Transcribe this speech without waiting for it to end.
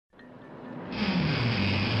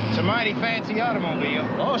mighty fancy automobile.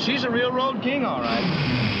 Oh, she's a real road king, all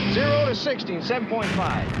right. 0 to 60 in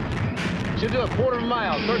 7.5. She'll do a quarter of a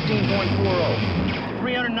mile, 13.40.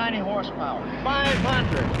 390 horsepower,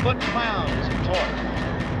 500 foot-pounds of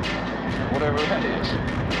torque. Whatever that is.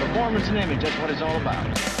 Performance and image, that's what it's all about.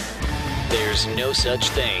 There's no such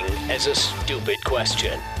thing as a stupid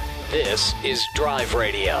question. This is Drive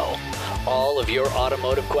Radio. All of your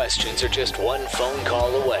automotive questions are just one phone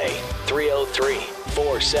call away.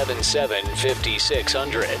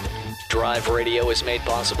 303-477-5600. Drive Radio is made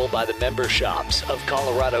possible by the member shops of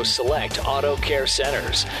Colorado Select Auto Care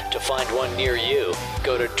Centers. To find one near you,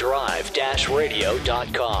 go to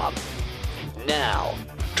drive-radio.com. Now,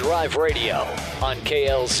 Drive Radio on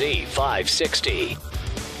KLZ 560.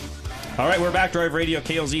 All right, we're back. Drive Radio,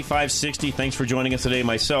 KLZ 560. Thanks for joining us today.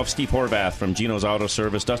 Myself, Steve Horvath from Gino's Auto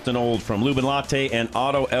Service, Dustin Old from Lubin Latte, and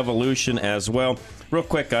Auto Evolution as well. Real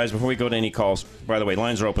quick, guys, before we go to any calls, by the way,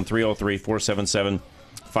 lines are open.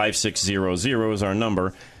 303-477-5600 is our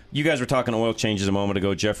number. You guys were talking oil changes a moment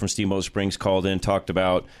ago. Jeff from Steamboat Springs called in, talked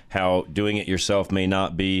about how doing it yourself may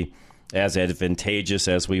not be as advantageous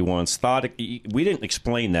as we once thought. We didn't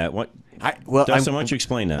explain that. Dustin, why don't you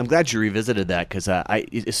explain that? I'm glad you revisited that because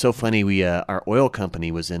it's so funny. Our oil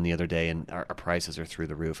company was in the other day, and our prices are through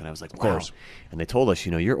the roof. And I was like, wow. Of course. And they told us,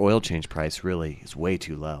 your oil change price really is way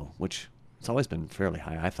too low, which it's always been fairly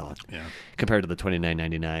high, I thought, compared to the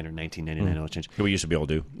 $29.99 or $19.99 oil change. We used to be able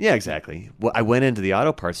to do. Yeah, exactly. Well, I went into the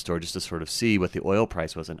auto parts store just to sort of see what the oil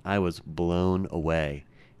price was, and I was blown away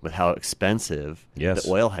with how expensive the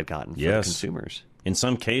oil had gotten for the consumers. In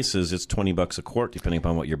some cases, it's $20 a quart, depending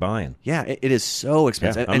upon what you're buying. Yeah, it is so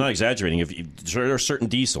expensive. Yeah, I'm not exaggerating. There are certain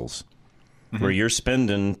diesels where you're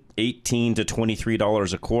spending $18 to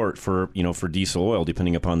 $23 a quart for diesel oil,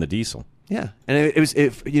 depending upon the diesel. Yeah, and it was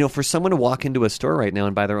for someone to walk into a store right now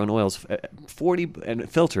and buy their own oils, 40 and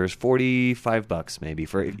filters, $45 maybe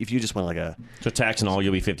for if you just want so tax and all,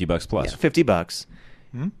 you'll be $50 plus. Yeah, $50.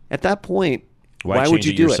 Mm-hmm. At that point, why would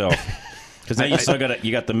you do yourself? Because now you still got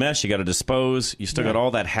the mesh, you got to dispose, you still got all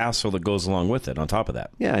that hassle that goes along with it. On top of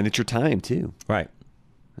that, and it's your time too. Right.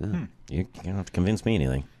 You don't have to convince me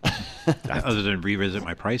anything. Other than revisit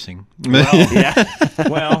my pricing.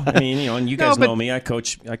 Well, I mean, and you guys know me. I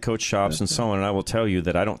coach shops and so on, and I will tell you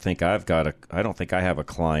that I don't think I have a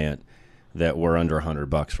client that we're under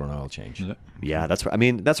 $100 for an oil change. Yeah, that's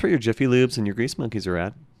where your Jiffy Lubes and your Grease Monkeys are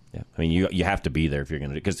at. Yeah, I mean, you have to be there if you're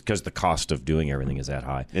going to, because the cost of doing everything is that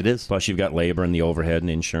high. It is. Plus, you've got labor and the overhead and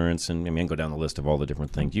insurance, and I go down the list of all the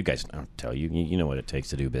different things. You guys, I'll tell you, you know what it takes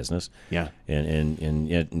to do business. Yeah,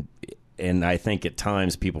 and I think at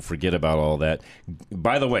times people forget about all that.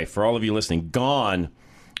 By the way, for all of you listening, gone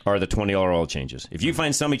are the $20 oil changes. If you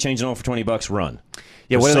find somebody changing oil for $20, run.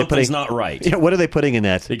 Yeah, something's not right. Yeah, what are they putting in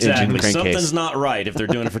that? Exactly, engine something's not right if they're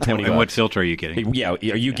doing it for $20. And what filter are you getting? Yeah, are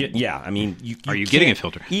you getting? Yeah, I mean, are you getting a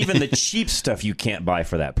filter? Even the cheap stuff you can't buy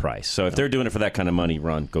for that price. So if they're doing it for that kind of money,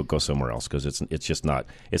 run, go somewhere else because it's just not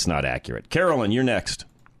accurate. Carolyn, you're next.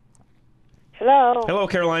 Hello,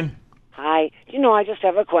 Caroline. Hi. I just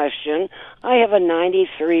have a question. I have a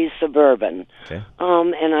 93 Suburban,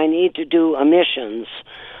 and I need to do emissions.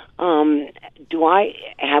 Do I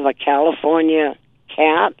have a California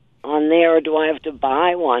cat on there, or do I have to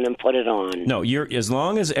buy one and put it on? No, as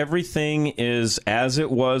long as everything is as it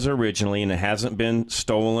was originally and it hasn't been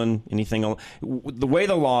stolen, anything. The way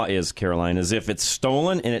the law is, Caroline, is if it's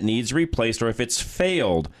stolen and it needs replaced, or if it's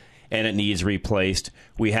failed and it needs replaced,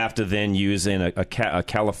 we have to then use a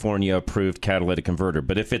California-approved catalytic converter.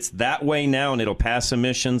 But if it's that way now and it'll pass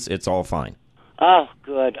emissions, it's all fine. Oh,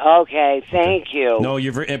 good. Okay, thank you. No,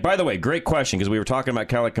 by the way, great question, because we were talking about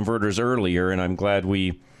catalytic converters earlier, and I'm glad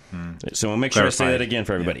we... So I'll make sure I say that again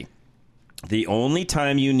for everybody. Yeah. The only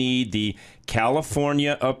time you need the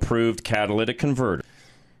California-approved catalytic converter,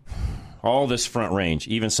 all this Front Range,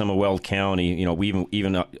 even some of Weld County,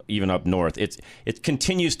 even up north, it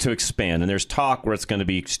continues to expand, and there's talk where it's going to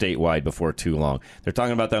be statewide before too long. They're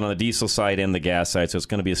talking about that on the diesel side and the gas side, so it's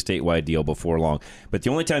going to be a statewide deal before long. But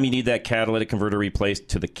the only time you need that catalytic converter replaced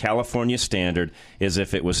to the California standard is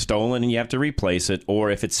if it was stolen and you have to replace it,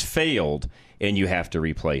 or if it's failed and you have to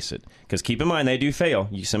replace it. Because keep in mind, they do fail.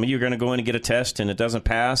 Some of you are going to go in and get a test, and it doesn't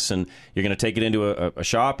pass, and you're going to take it into a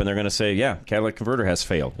shop, and they're going to say, yeah, catalytic converter has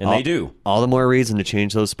failed. And they do. All the more reason to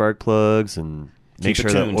change those spark plugs and make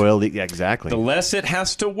sure that oil... Yeah, exactly. The less it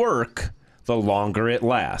has to work, the longer it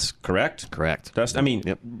lasts. Correct? Correct.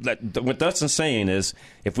 What Dustin's saying is,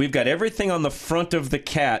 if we've got everything on the front of the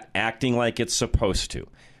cat acting like it's supposed to,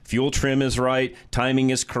 fuel trim is right, timing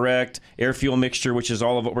is correct, air fuel mixture, which is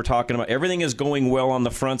all of what we're talking about. Everything is going well on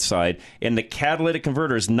the front side, and the catalytic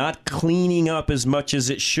converter is not cleaning up as much as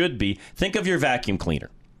it should be. Think of your vacuum cleaner.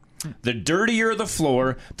 The dirtier the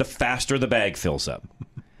floor, the faster the bag fills up.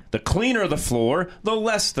 The cleaner the floor, the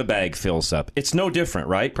less the bag fills up. It's no different,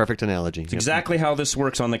 right? Perfect analogy. It's exactly how this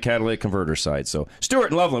works on the catalytic converter side. So, Stuart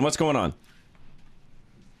and Loveland, what's going on?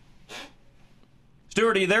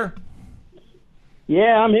 Stuart, are you there?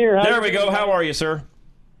 Yeah, I'm here. There we go. How are you, sir?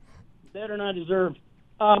 Better than I deserve.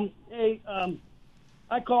 Hey,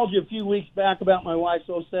 I called you a few weeks back about my wife's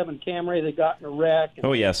 07 Camry. They got in a wreck.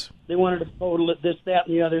 Oh, yes. They wanted to total it, this, that,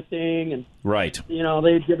 and the other thing. And right. You know,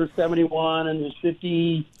 they'd give her 71 and it was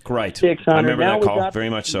 5,600. Right. I remember that call. Very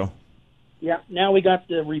much so. Yeah. Now we got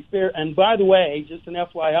the repair. And by the way, just an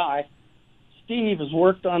FYI, Steve has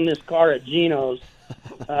worked on this car at Geno's.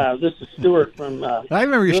 This is Stuart from... I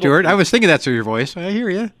remember you, Stuart. I was thinking that's your voice. I hear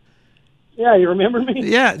you. Yeah, you remember me?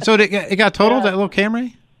 Yeah. So it got totaled, that little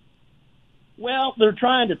Camry? Well, they're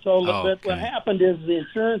trying to total it, but what happened is the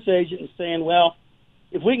insurance agent is saying, well,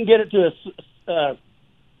 if we can get it to a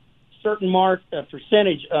certain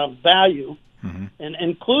percentage of value, and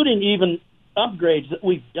including even upgrades that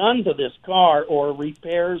we've done to this car or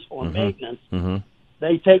repairs or maintenance,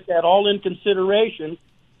 they take that all in consideration,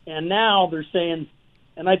 and now they're saying,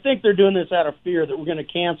 and I think they're doing this out of fear that we're going to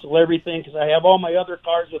cancel everything because I have all my other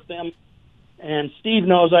cars with them, and Steve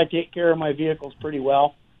knows I take care of my vehicles pretty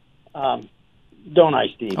well. Don't I,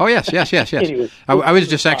 Steve? Oh, yes. Anyway, I was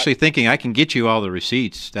just actually thinking I can get you all the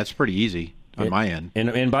receipts. That's pretty easy on my end. And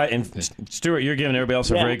Stuart, you're giving everybody else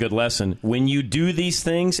a very good lesson. When you do these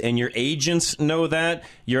things and your agents know that,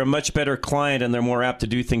 you're a much better client and they're more apt to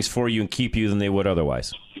do things for you and keep you than they would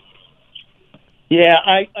otherwise. Yeah,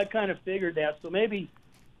 I kind of figured that. So maybe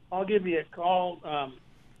I'll give you a call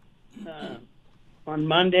on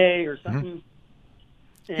Monday or something.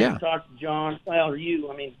 And talk to John, or you,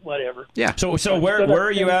 whatever. Yeah. So where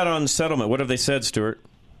are you at on settlement? What have they said, Stuart?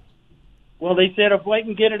 Well, they said if we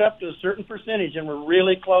can get it up to a certain percentage, and we're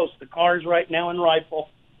really close. The car's right now in Rifle.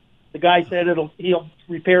 The guy said he'll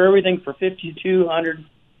repair everything for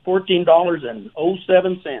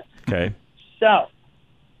 $5,214.07. Okay. So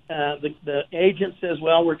the agent says,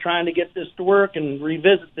 well, we're trying to get this to work and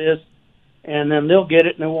revisit this, and then they'll get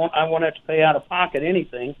it, and I won't have to pay out of pocket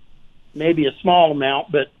anything. Maybe a small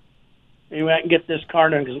amount, but anyway, I can get this car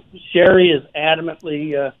done because Sherry is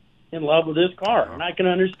adamantly in love with this car, and I can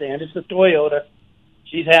understand. It's a Toyota.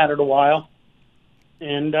 She's had it a while,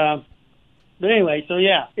 and but anyway, so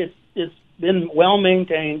yeah, it's been well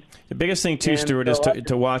maintained. The biggest thing too, Stuart, is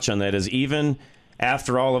to watch on that is even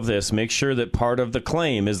after all of this, make sure that part of the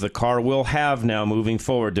claim is the car will have now moving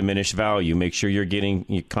forward diminished value. Make sure you're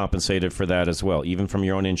getting compensated for that as well, even from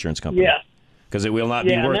your own insurance company. Yeah. Because it will not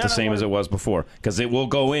be worth the same as it was before. Because it will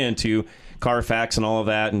go into Carfax and all of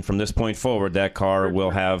that, and from this point forward, that car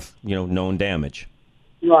will have known damage.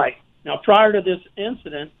 Right. Now, prior to this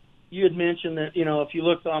incident, you had mentioned that if you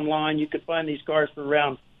looked online, you could find these cars for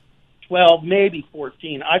around 12, maybe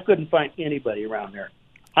 14. I couldn't find anybody around there.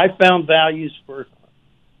 I found values for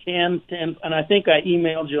 10, and I think I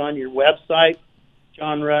emailed you on your website,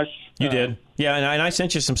 John Rush. You did. Yeah, and I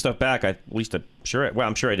sent you some stuff back. I'm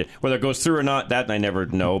sure I did. Whether it goes through or not, that I never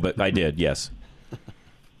know, but I did, yes.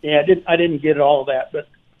 Yeah, I didn't get all of that. But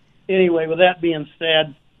anyway, with that being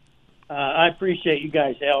said, I appreciate you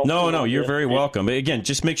guys' help. No, you're very welcome. But again,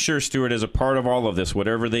 just make sure, Stuart, as a part of all of this,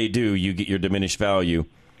 whatever they do, you get your diminished value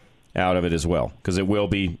out of it as well, because it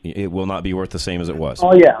will not be worth the same as it was.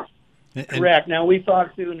 Oh, yeah. Correct. Now, we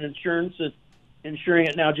talked to an insurance that's insuring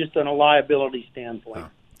it now just on a liability standpoint.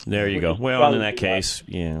 There you go. Well, in that case,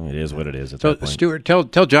 it is what it is. So, Stuart, tell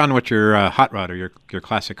John what your hot rod or your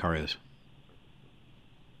classic car is.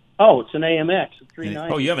 Oh, it's an AMX, a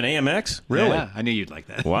 390. Oh, you have an AMX? Really? Yeah, I knew you'd like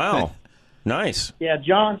that. Wow. Nice. Yeah,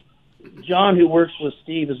 John, who works with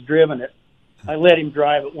Steve, has driven it. I let him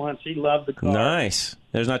drive it once. He loved the car. Nice.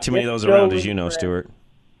 There's not too many of those around, as you know, Stuart.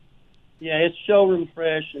 Yeah, it's showroom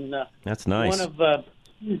fresh. And that's nice. One of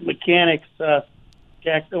mechanics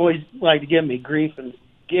always like to give me grief and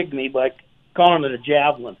gig me by calling it a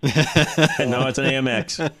Javelin. No, it's an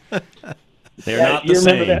AMX. They're not the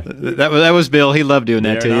same. That was Bill. He loved doing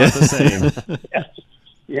that to you. They're not the same.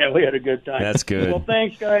 Yeah, we had a good time. That's good. Well,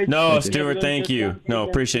 thanks, guys. No, Stuart, thank you. No,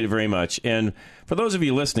 appreciate it very much. And for those of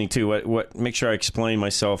you listening, too, make sure I explain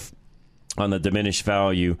myself on the diminished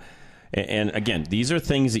value. And again, these are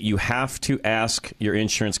things that you have to ask your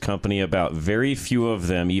insurance company about. Very few of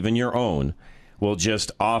them, even your own, will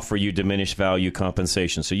just offer you diminished value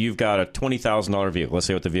compensation. So you've got a $20,000 vehicle. Let's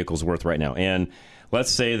say what the vehicle's worth right now. And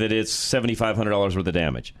let's say that it's $7,500 worth of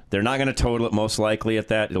damage. They're not going to total it most likely at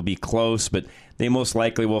that. It'll be close, but they most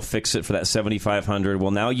likely will fix it for that $7,500. Well,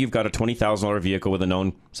 now you've got a $20,000 vehicle with a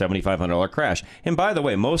known $7,500 crash. And by the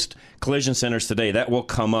way, most collision centers today, that will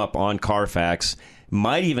come up on Carfax,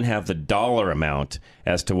 might even have the dollar amount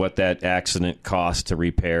as to what that accident cost to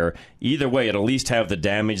repair. Either way, it'll at least have the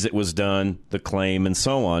damage that was done, the claim, and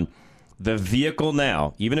so on. The vehicle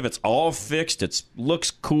now, even if it's all fixed, it looks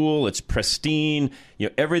cool, it's pristine,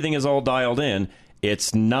 everything is all dialed in,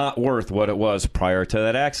 it's not worth what it was prior to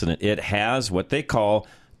that accident. It has what they call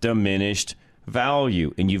diminished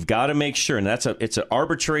value, and you've got to make sure, and it's an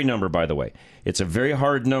arbitrary number, by the way. It's a very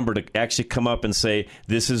hard number to actually come up and say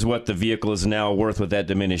this is what the vehicle is now worth with that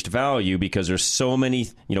diminished value, because there's so many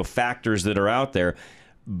factors that are out there.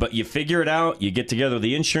 But you figure it out, you get together with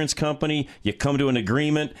the insurance company, you come to an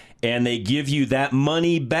agreement, and they give you that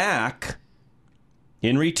money back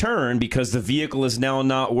in return because the vehicle is now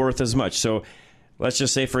not worth as much. So let's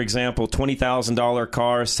just say, for example, $20,000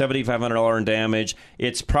 car, $7,500 in damage.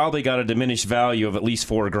 It's probably got a diminished value of at least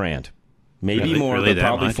 $4,000, maybe more, really but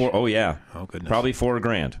probably much? $4,000. Oh yeah, goodness, probably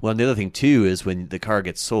 $4,000. Well, and the other thing too is when the car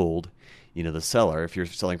gets sold, the seller, if you're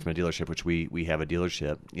selling from a dealership, which we have a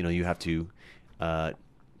dealership, you have to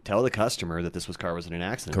tell the customer that this car was in an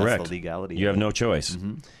accident. Correct. That's the legality. You have no choice.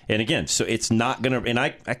 Mm-hmm. And again, so it's not going to, and I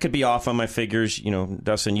could be off on my figures.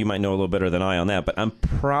 Dustin, you might know a little better than I on that, but I'm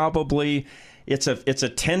probably, it's a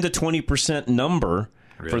 10 to 20% number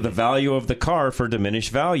for the value of the car for diminished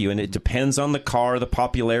value. And it depends on the car, the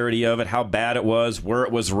popularity of it, how bad it was, where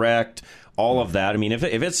it was wrecked, all of that. I mean, if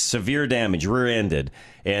it's severe damage, rear-ended,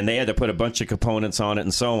 and they had to put a bunch of components on it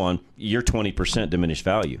and so on, you're 20% diminished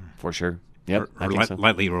value. For sure. Yep, or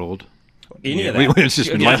lightly rolled. Any of that. It's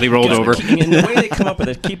just been lightly rolled over. And the way they come up with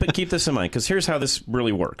it, keep this in mind, because here's how this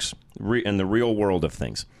really works in the real world of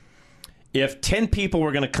things. If 10 people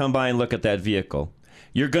were going to come by and look at that vehicle,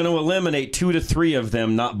 you're going to eliminate 2 to 3 of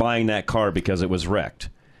them not buying that car because it was wrecked.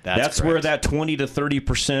 That's where that 20 to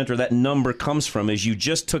 30% or that number comes from, is you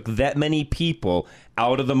just took that many people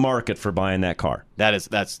out of the market for buying that car. That's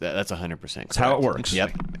 100% correct. That's how it works.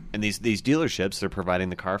 Yep. And these dealerships, they're providing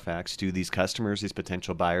the Carfax to these customers, these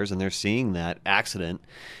potential buyers, and they're seeing that accident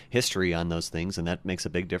history on those things, and that makes a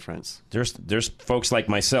big difference. There's folks like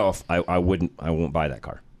myself, I won't buy that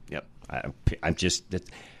car. Yep. I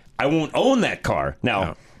won't own that car.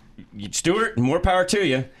 Now, Stuart, more power to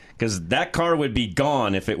you. Because that car would be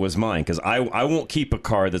gone if it was mine. Because I won't keep a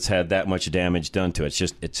car that's had that much damage done to it.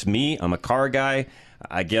 It's me. I'm a car guy,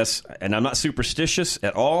 I guess. And I'm not superstitious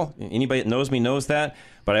at all. Anybody that knows me knows that.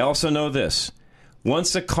 But I also know this.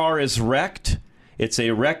 Once a car is wrecked, it's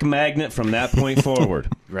a wreck magnet from that point forward.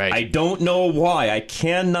 Right. I don't know why. I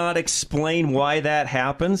cannot explain why that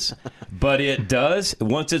happens. But it does.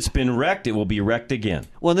 Once it's been wrecked, it will be wrecked again.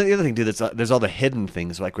 Well, and the other thing, too, there's all the hidden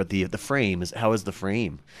things, like with the frame. How is the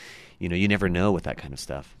frame? You never know with that kind of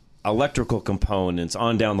stuff. Electrical components,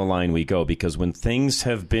 on down the line we go, because when things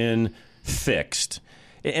have been fixed,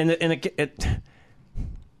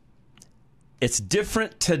 it's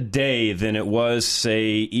different today than it was, say,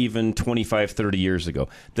 even 25, 30 years ago.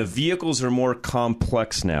 The vehicles are more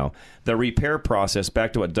complex now. The repair process,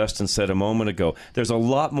 back to what Dustin said a moment ago, there's a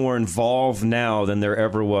lot more involved now than there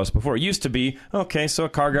ever was before. It used to be, okay, so a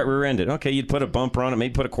car got rear-ended. Okay, you'd put a bumper on it,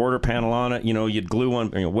 maybe put a quarter panel on it, you'd glue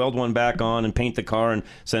one, weld one back on and paint the car and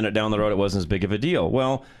send it down the road. It wasn't as big of a deal.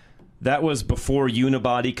 Well, that was before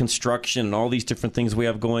unibody construction and all these different things we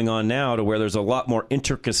have going on now, to where there's a lot more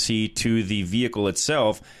intricacy to the vehicle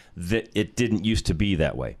itself that it didn't used to be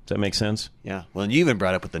that way. Does that make sense? Yeah. Well, and you even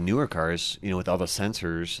brought up with the newer cars, with all the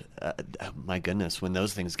sensors. My goodness, when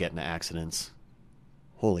those things get into accidents,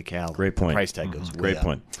 holy cow. Great point. The price tag goes way Great up.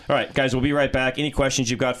 point. All right, guys, we'll be right back. Any questions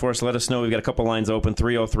you've got for us, let us know. We've got a couple lines open,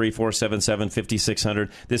 303-477-5600.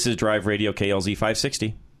 This is Drive Radio KLZ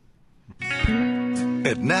 560.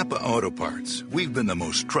 At Napa Auto Parts, we've been the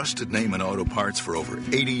most trusted name in auto parts for over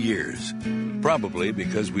 80 years. Probably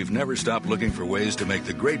because we've never stopped looking for ways to make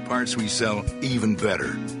the great parts we sell even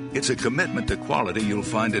better. It's a commitment to quality you'll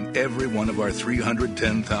find in every one of our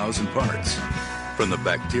 310,000 parts. From the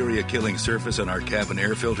bacteria-killing surface on our cabin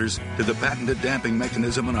air filters, to the patented damping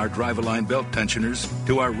mechanism on our drive-a-line belt tensioners,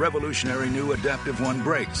 to our revolutionary new Adaptive One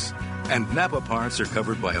brakes. And Napa parts are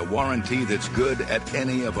covered by a warranty that's good at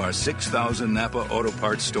any of our 6,000 Napa Auto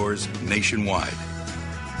Parts stores nationwide.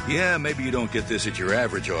 Yeah, maybe you don't get this at your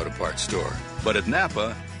average auto parts store, but at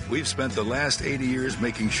Napa, we've spent the last 80 years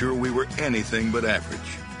making sure we were anything but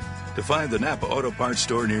average. To find the Napa Auto Parts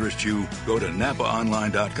store nearest you, go to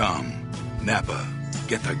NapaOnline.com. Napa,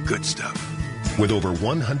 get the good stuff. With over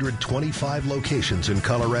 125 locations in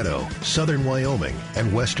Colorado, southern Wyoming,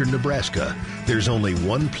 and western Nebraska, there's only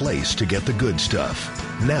one place to get the good stuff.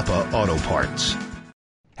 Napa Auto Parts.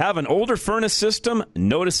 Have an older furnace system,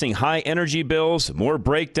 noticing high energy bills, more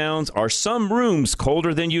breakdowns, are some rooms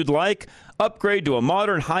colder than you'd like? Upgrade to a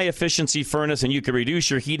modern high-efficiency furnace and you can reduce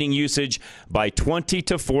your heating usage by 20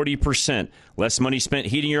 to 40%. Less money spent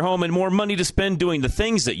heating your home and more money to spend doing the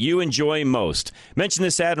things that you enjoy most. Mention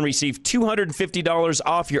this ad and receive $250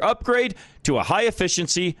 off your upgrade to a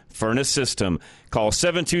high-efficiency furnace system. Call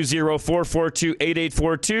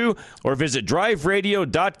 720-442-8842 or visit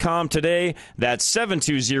driveradio.com today. That's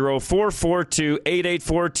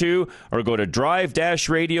 720-442-8842 or go to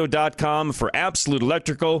drive-radio.com for Absolute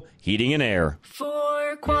Electrical Heating and Air.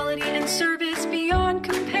 For quality and service beyond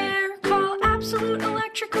compare, call Absolute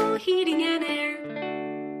Electrical Heating and Air.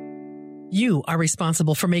 You are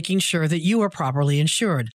responsible for making sure that you are properly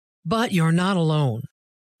insured, but you're not alone.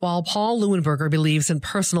 While Paul Leuenberger believes in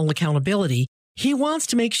personal accountability, he wants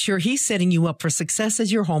to make sure he's setting you up for success as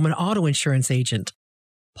your home and auto insurance agent.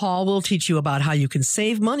 Paul will teach you about how you can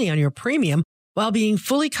save money on your premium while being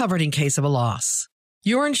fully covered in case of a loss.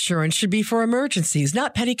 Your insurance should be for emergencies,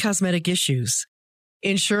 not petty cosmetic issues.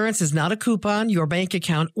 Insurance is not a coupon, your bank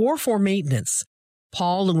account, or for maintenance.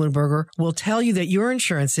 Paul Leuenberger will tell you that your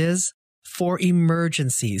insurance is for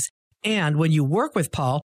emergencies. And when you work with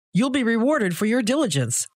Paul, you'll be rewarded for your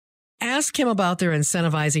diligence. Ask him about their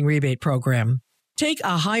incentivizing rebate program. Take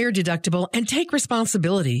a higher deductible and take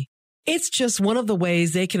responsibility. It's just one of the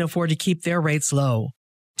ways they can afford to keep their rates low.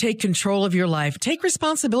 Take control of your life. Take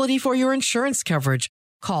responsibility for your insurance coverage.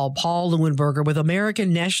 Call Paul Leuenberger with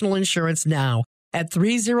American National Insurance now at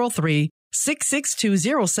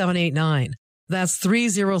 303-662-0789. That's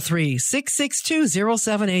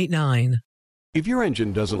 303-662-0789. If your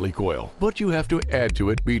engine doesn't leak oil, but you have to add to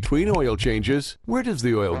it between oil changes, where does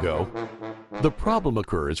the oil go? The problem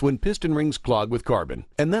occurs when piston rings clog with carbon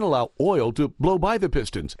and then allow oil to blow by the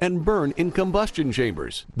pistons and burn in combustion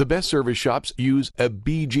chambers. The best service shops use a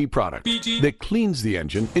BG product that cleans the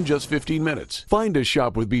engine in just 15 minutes. Find a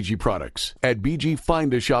shop with BG products at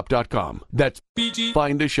bgfindashop.com. That's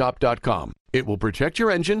bgfindashop.com. It will protect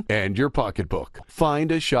your engine and your pocketbook.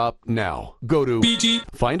 Find a shop now. Go to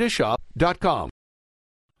bgfindashop.com.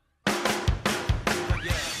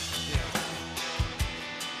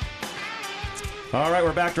 All right,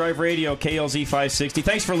 we're back. Drive Radio, KLZ 560.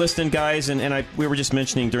 Thanks for listening, guys. And we were just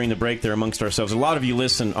mentioning during the break there amongst ourselves, a lot of you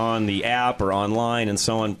listen on the app or online and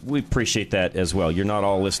so on. We appreciate that as well. You're not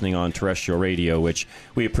all listening on terrestrial radio, which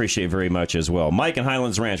we appreciate very much as well. Mike in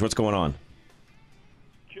Highlands Ranch, what's going on?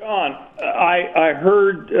 John, I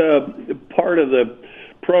heard part of the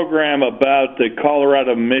program about the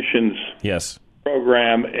Colorado emissions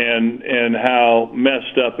program and how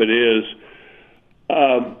messed up it is.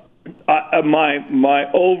 My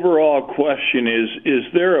overall question is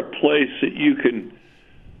there a place that you can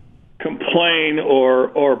complain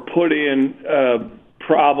or put in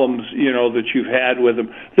problems, that you've had with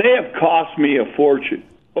them? They have cost me a fortune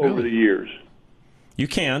over the years. You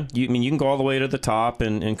can. You can go all the way to the top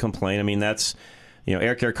and complain. I mean, that's,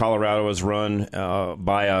 Air Care Colorado is run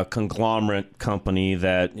by a conglomerate company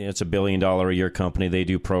that it's $1 billion a year company. They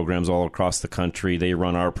do programs all across the country. They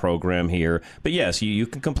run our program here. But yes, you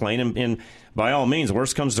can complain, and by all means,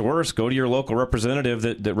 worst comes to worst, go to your local representative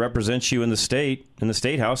that represents you in the state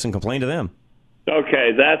house and complain to them. Okay,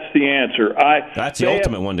 that's the answer. That's the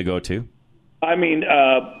ultimate one to go to. I mean,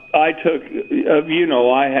 I took,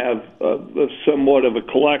 I have somewhat of a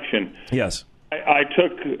collection. Yes. I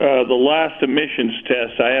took the last emissions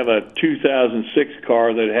test. I have a 2006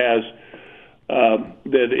 car that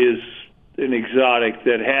is an exotic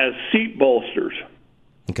that has seat bolsters.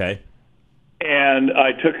 Okay. And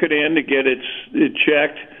I took it in to get it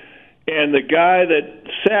checked, and the guy that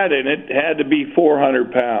sat in it had to be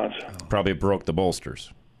 400 pounds. Probably broke the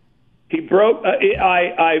bolsters. He broke.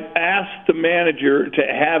 I asked the manager to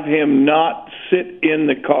have him not sit in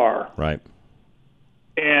the car. Right.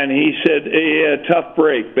 And he said, "Yeah, tough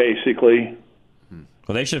break, basically."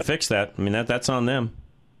 Well, they should fix that. I mean, that's on them.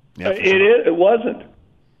 Yeah, it wasn't.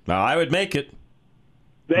 Well, I would make it.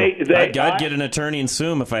 I'd get an attorney and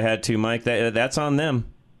sue him if I had to, Mike. That's on them.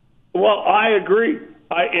 Well, I agree.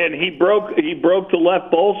 And he broke the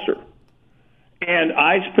left bolster, and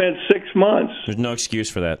I spent 6 months. There's no excuse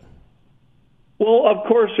for that. Well, of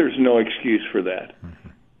course there's no excuse for that.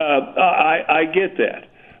 I get that.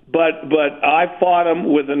 But I fought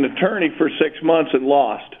him with an attorney for 6 months and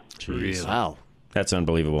lost. Jeez. Wow. That's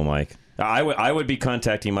unbelievable, Mike. I would be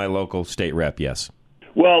contacting my local state rep, yes.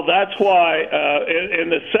 Well, that's why.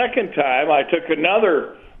 And the second time, I took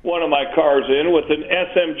another one of my cars in with an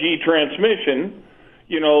SMG transmission.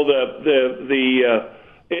 You know,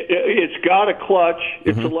 it's got a clutch.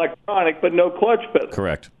 It's electronic, but no clutch pedal.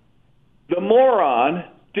 Correct. The moron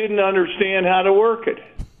didn't understand how to work it.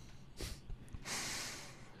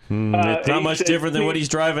 It's not much different than what he's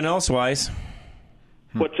driving elsewise.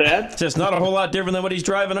 What's that? It's just not a whole lot different than what he's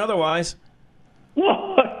driving otherwise.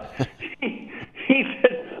 Well, he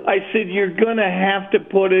said, I said, you're going to have to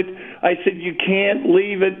put it, I said, you can't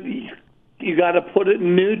leave it, you got to put it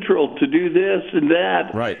in neutral to do this and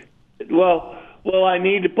that. Right. Well, I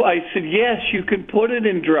need to, I said, yes, you can put it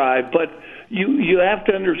in drive, but you have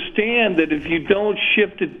to understand that if you don't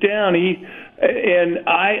shift it down,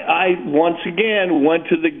 I once again went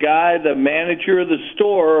to the guy, the manager of the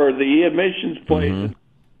store or the emissions place.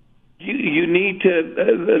 You need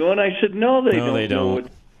to. When I said no, they don't.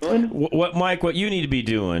 Know what, Mike? What you need to be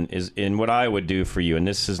doing is, and what I would do for you, and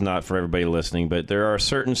this is not for everybody listening, but there are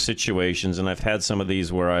certain situations, and I've had some of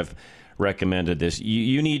these where I've recommended this.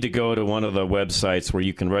 You need to go to one of the websites where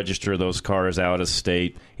you can register those cars out of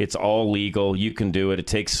state. It's all legal. You can do it. It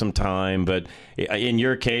takes some time, but in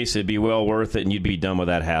your case, it'd be well worth it, and you'd be done with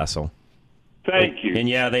that hassle. Thank you. And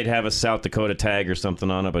yeah, they'd have a South Dakota tag or something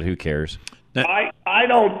on it, but who cares? I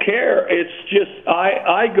don't care. It's just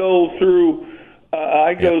I go through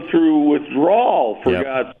withdrawal, for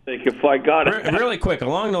God's sake, if I got it. Really quick,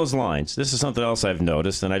 along those lines, this is something else I've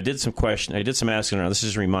noticed, and I did some asking around. This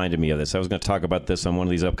just reminded me of this. I was going to talk about this on one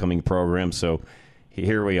of these upcoming programs, so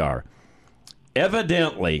here we are.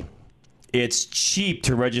 Evidently, it's cheap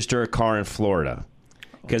to register a car in Florida,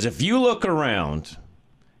 because if you look around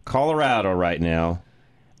Colorado right now,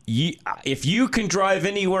 if you can drive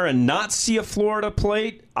anywhere and not see a Florida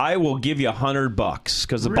plate, I will give you $100.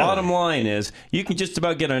 Because the bottom line is, you can just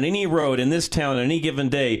about get on any road in this town on any given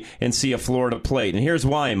day and see a Florida plate. And here's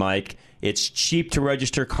why, Mike. It's cheap to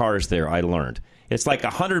register cars there, I learned. It's like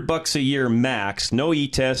 $100 a year max. No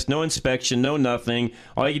e-test, no inspection, no nothing.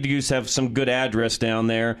 All you do is have some good address down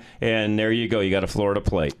there, and there you go. You got a Florida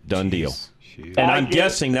plate. Done deal. And I'm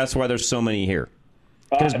guessing that's why there's so many here.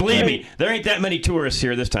 Because believe me, there ain't that many tourists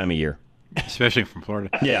here this time of year. Especially from Florida.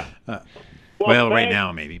 Yeah. Well, right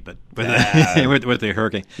now maybe, but with the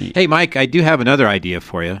hurricane. Hey, Mike, I do have another idea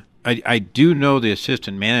for you. I do know the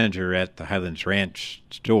assistant manager at the Highlands Ranch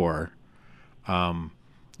store.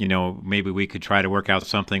 Maybe we could try to work out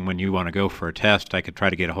something when you want to go for a test. I could try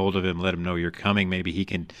to get a hold of him, let him know you're coming. Maybe he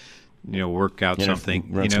can, work out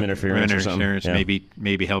something. Run some interference or something. Yeah.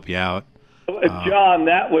 Maybe help you out. John,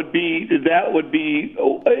 that would be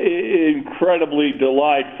incredibly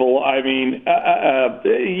delightful. I mean,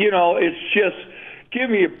 it's just, give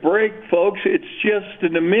me a break, folks. It's just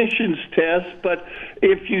an emissions test. But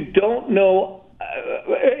if you don't know,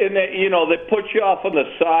 they put you off on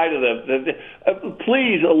the side of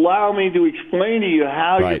please allow me to explain to you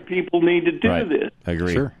how your people need to do this.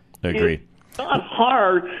 Agree. Sure. Agree. It's not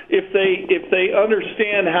hard if they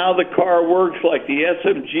understand how the car works, like the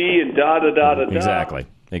SMG and da-da-da-da-da. Exactly.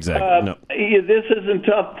 No. This isn't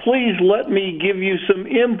tough. Please let me give you some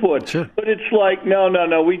input. Sure. But it's like, no,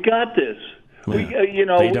 we got this.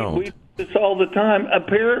 Yeah. We do this all the time.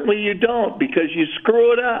 Apparently you don't, because you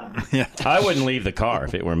screw it up. Yeah. I wouldn't leave the car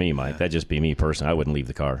if it were me, Mike. That'd just be me personally. I wouldn't leave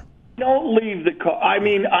the car. Don't leave the car. I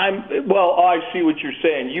mean, I see what you're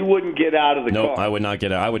saying. You wouldn't get out of the car. No, I would not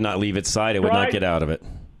get out. I would not leave its side. I would not get out of it.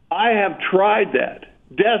 I have tried that.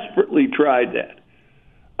 Desperately tried that.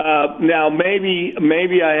 Now maybe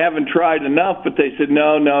I haven't tried enough, but they said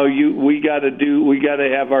no. We got to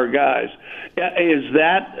have our guys. Is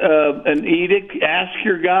that an edict? Ask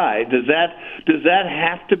your guy. Does that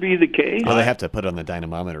have to be the case? Well, they have to put it on the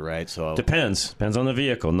dynamometer, right? So depends on the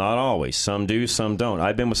vehicle. Not always. Some do, some don't.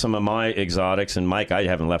 I've been with some of my exotics, and Mike, I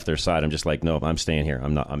haven't left their side. I'm just like, no, I'm staying here.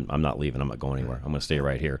 I'm not leaving. I'm not going anywhere. I'm going to stay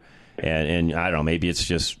right here. And I don't know, maybe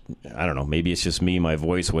it's just me, my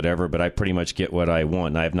voice, whatever, but I pretty much get what I want,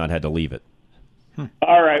 and I have not had to leave it.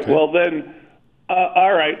 All right, well then,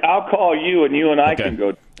 all right, I'll call you, and you and I can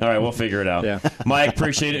go. All right, we'll figure it out. Yeah. Mike,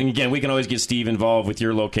 appreciate it. And again, we can always get Steve involved with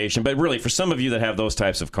your location. But really, for some of you that have those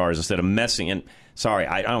types of cars, instead of messing, and sorry,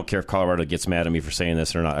 I don't care if Colorado gets mad at me for saying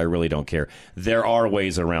this or not. I really don't care. There are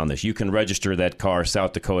ways around this. You can register that car,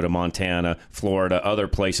 South Dakota, Montana, Florida, other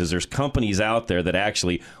places. There's companies out there that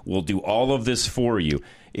actually will do all of this for you.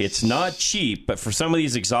 It's not cheap, but for some of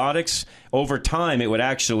these exotics, over time, it would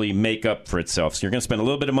actually make up for itself. So you're going to spend a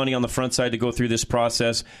little bit of money on the front side to go through this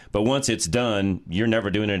process, but once it's done, you're never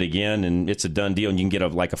doing doing it again, and it's a done deal. And you can get a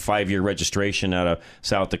 5-year registration out of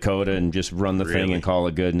South Dakota and just run the thing and call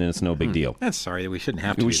it good, and it's no big deal. That's sorry. We shouldn't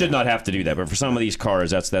have to. We should not have to do that, but for some of these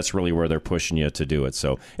cars, that's really where they're pushing you to do it.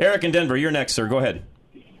 So, Eric in Denver, you're next, sir. Go ahead.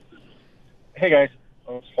 Hey guys,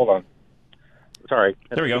 hold on. Sorry.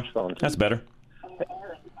 There we go. That's better.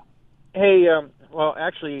 Hey, well,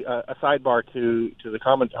 actually, a sidebar to the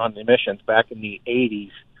comment on emissions. Back in the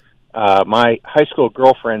 80s, my high school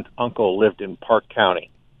girlfriend's uncle lived in Park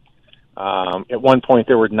County. At one point,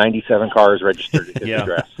 there were 97 cars registered at his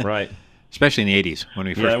address. Right. Especially in the 80s when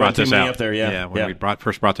we first brought this out. Up there, when we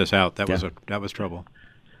first brought this out, that was trouble.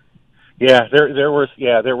 Yeah, there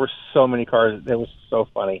were so many cars. It was so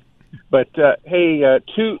funny. But hey,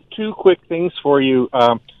 two quick things for you.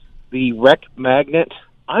 The Rec Magnet.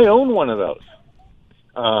 I own one of those.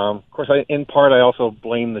 Of course, in part, I also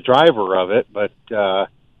blame the driver of it. But the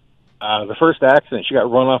first accident, she got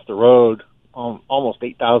run off the road, almost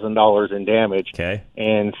 $8,000 in damage. Okay.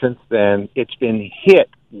 And since then, it's been hit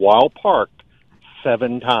while parked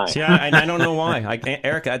 7 times. See, I don't know why.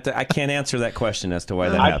 Eric, I can't answer that question as to why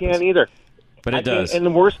that happens. I can't either. But it does. And the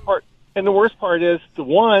worst part is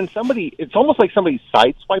it's almost like somebody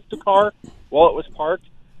sideswiped the car while it was parked,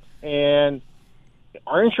 and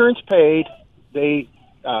our insurance paid. They,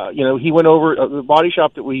 he went over the body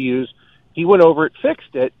shop that we use. He went over it,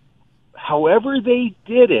 fixed it. However they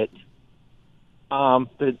did it,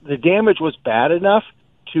 the damage was bad enough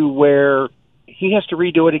to where he has to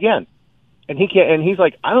redo it again, and he can't. And he's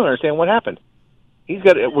like, I don't understand what happened.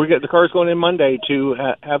 The car's going in Monday to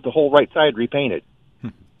have the whole right side repainted,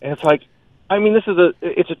 and it's like, I mean, it's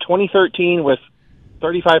a 2013 with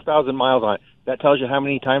 35,000 miles on it. That tells you how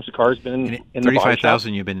many times the car's been in the body shop.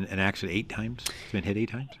 35,000. You've been in an accident 8 times. It's been hit 8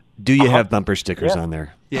 times. Do you have bumper stickers on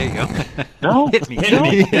there? Yeah, you go. No, hit me.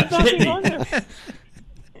 There's nothing on there.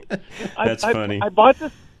 That's funny. I bought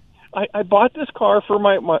this. I bought this car for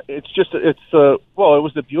my. It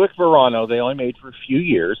was the Buick Verano. They only made for a few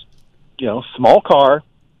years. Small car.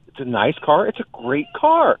 It's a nice car. It's a great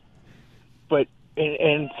car. But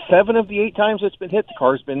and 7 of the 8 times it's been hit, the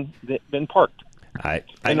car's been parked. I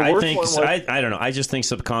don't know. I just think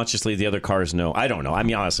subconsciously the other cars know. I don't know. I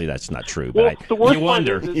mean, honestly, that's not true. But you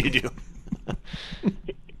wonder. You do.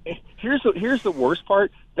 Here's the worst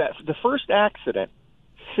part. That the first accident,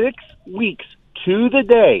 6 weeks to the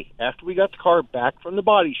day after we got the car back from the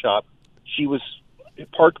body shop, she was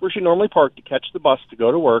parked where she normally parked to catch the bus to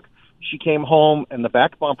go to work. She came home, and the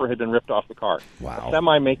back bumper had been ripped off the car. Wow. A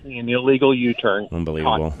semi making an illegal U-turn.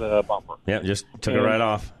 Unbelievable. Caught the bumper. Yeah, just took it right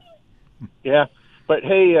off. Yeah. But,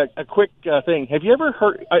 hey, a quick thing. Have you ever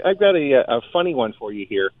heard – I've got a funny one for you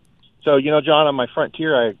here. So, John, on my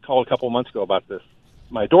Frontier, I called a couple of months ago about this.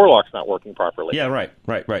 My door lock's not working properly. Yeah, right.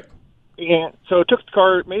 And so took the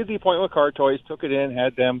car, made the appointment with Car Toys, took it in,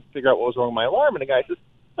 had them figure out what was wrong with my alarm, and the guy says,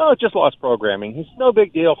 oh, it just lost programming. He said, no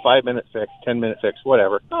big deal, 5-minute fix, 10-minute fix,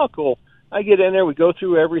 whatever. Oh, cool. I get in there, we go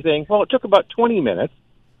through everything. Well, it took about 20 minutes,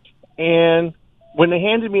 and when they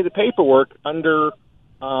handed me the paperwork under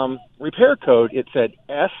repair code, it said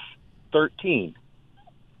S13.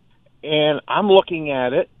 And I'm looking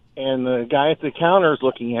at it, and the guy at the counter is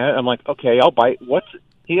looking at it. I'm like, okay, I'll bite.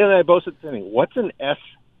 He and I both said the same thing. What's an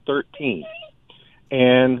S13?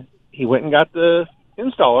 And he went and got the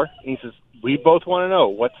installer, and he says, we both want to know,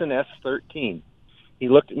 what's an S13? He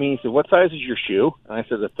looked at me and he said, what size is your shoe? And I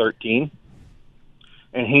said, a 13.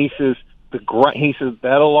 And he says,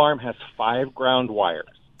 that alarm has 5 ground wires.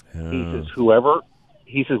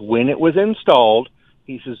 He says, when it was installed,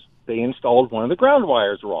 he says, they installed one of the ground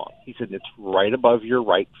wires wrong. He said, it's right above your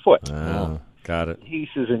right foot. Oh, got it. He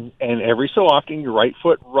says, and every so often your right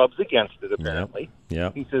foot rubs against it, apparently.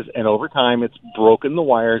 Yep. He says, and over time it's broken the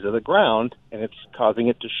wires of the ground, and it's causing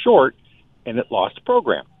it to short, and it lost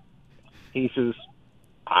program. He says,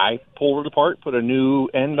 I pulled it apart, put a new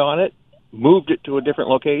end on it, moved it to a different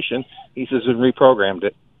location. He says, and reprogrammed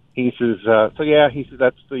it. He says, that's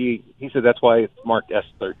why it's marked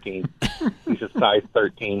S13. He says, size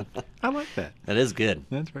 13. I like that. That is good.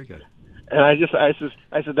 That's very good. And I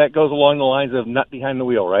said that goes along the lines of nut behind the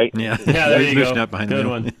wheel, right? Yeah. There you go. Nut behind good the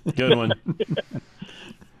one. wheel. Good one.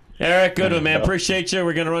 Eric, good one, man. Appreciate you.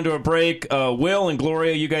 We're going to run to a break. Will and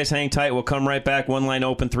Gloria, you guys hang tight. We'll come right back. One line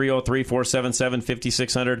open,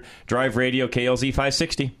 303-477-5600. Drive Radio, KLZ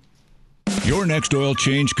 560. Your next oil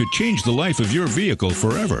change could change the life of your vehicle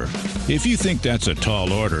forever. If you think that's a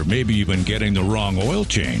tall order, maybe you've been getting the wrong oil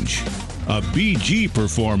change. A BG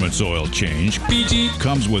Performance oil change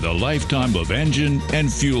comes with a lifetime of engine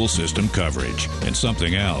and fuel system coverage. And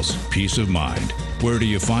something else, peace of mind. Where do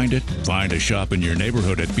you find it? Find a shop in your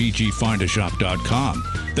neighborhood at bgfindashop.com.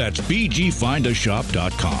 That's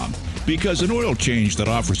bgfindashop.com. Because an oil change that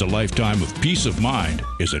offers a lifetime of peace of mind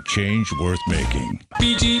is a change worth making.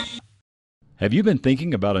 BG. Have you been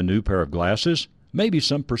thinking about a new pair of glasses? Maybe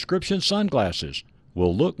some prescription sunglasses?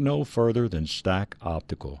 Well, look no further than Stack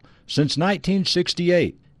Optical. Since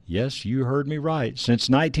 1968, yes, you heard me right. Since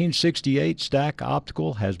 1968, Stack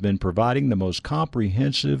Optical has been providing the most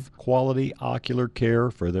comprehensive quality ocular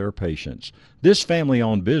care for their patients. This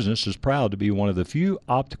family-owned business is proud to be one of the few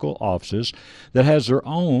optical offices that has their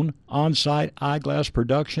own on-site eyeglass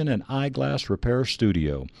production and eyeglass repair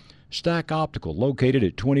studio. Stack Optical, located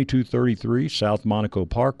at 2233 South Monaco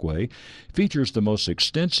Parkway, features the most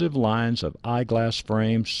extensive lines of eyeglass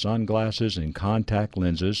frames, sunglasses, and contact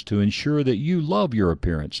lenses to ensure that you love your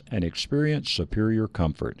appearance and experience superior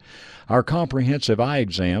comfort. Our comprehensive eye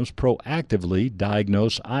exams proactively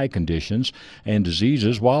diagnose eye conditions and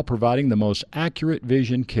diseases while providing the most accurate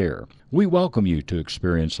vision care. We welcome you to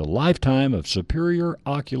experience a lifetime of superior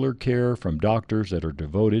ocular care from doctors that are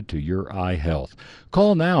devoted to your eye health.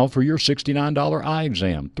 Call now for your $69 eye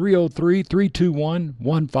exam,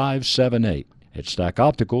 303-321-1578. At Stack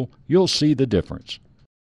Optical, you'll see the difference.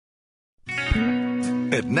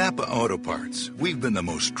 At Napa Auto Parts, we've been the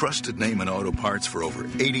most trusted name in auto parts for over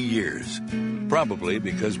 80 years. Probably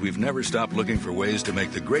because we've never stopped looking for ways to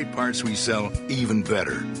make the great parts we sell even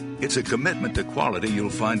better. It's a commitment to quality you'll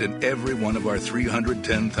find in every one of our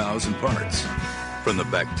 310,000 parts. From the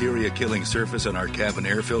bacteria-killing surface on our cabin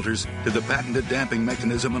air filters, to the patented damping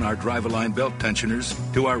mechanism on our drive-align belt tensioners,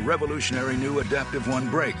 to our revolutionary new Adaptive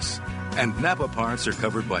One brakes. And Napa parts are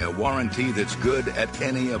covered by a warranty that's good at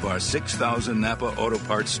any of our 6,000 Napa Auto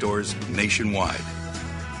Parts stores nationwide.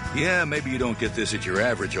 Yeah, maybe you don't get this at your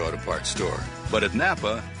average auto parts store, but at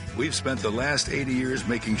Napa, we've spent the last 80 years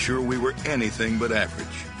making sure we were anything but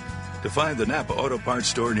average. To find the Napa Auto Parts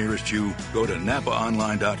store nearest you, go to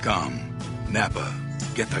NapaOnline.com. Napa,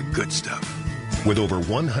 get the good stuff. With over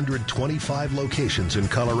 125 locations in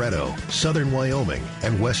Colorado, southern Wyoming,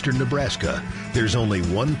 and western Nebraska, there's only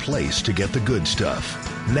one place to get the good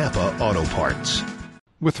stuff. Napa Auto Parts.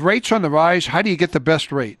 With rates on the rise, how do you get the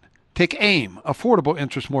best rate? Take AIM, Affordable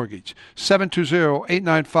Interest Mortgage,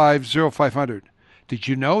 720-895-0500. Did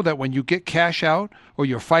you know that when you get cash out, or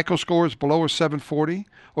your FICO score is below a 740,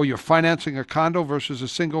 or you're financing a condo versus a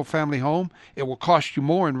single-family home, it will cost you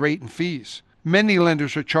more in rate and fees? Many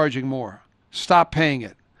lenders are charging more. Stop paying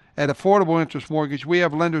it. At Affordable Interest Mortgage, we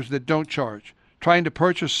have lenders that don't charge. Trying to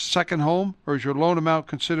purchase a second home, or is your loan amount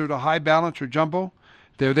considered a high balance or jumbo?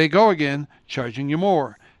 There they go again, charging you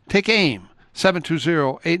more. Take AIM,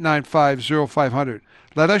 720-895-0500.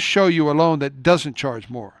 Let us show you a loan that doesn't charge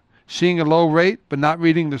more. Seeing a low rate but not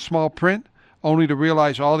reading the small print, only to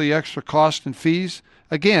realize all the extra costs and fees?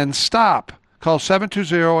 Again, stop. Call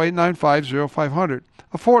 720-895-0500.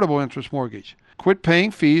 Affordable Interest Mortgage. Quit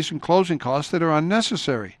paying fees and closing costs that are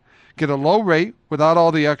unnecessary. Get a low rate without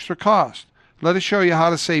all the extra cost. Let us show you how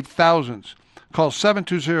to save thousands. Call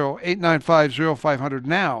 720-895-0500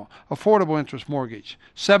 now. Affordable Interest Mortgage.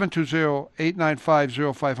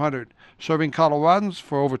 720-895-0500. Serving Coloradans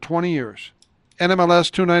for over 20 years. NMLS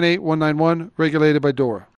 298191, regulated by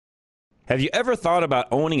DORA. Have you ever thought about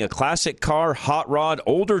owning a classic car, hot rod,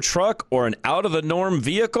 older truck, or an out-of-the-norm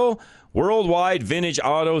vehicle? Worldwide Vintage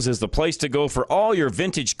Autos is the place to go for all your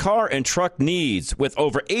vintage car and truck needs. With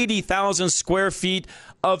over 80,000 square feet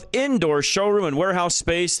of indoor showroom and warehouse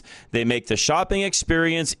space, they make the shopping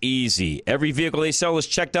experience easy. Every vehicle they sell is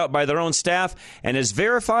checked out by their own staff and is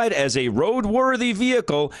verified as a roadworthy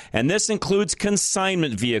vehicle, and this includes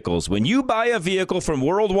consignment vehicles. When you buy a vehicle from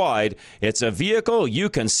Worldwide, it's a vehicle you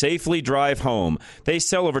can safely drive home. They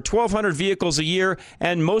sell over 1,200 vehicles a year,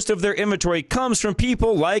 and most of their inventory comes from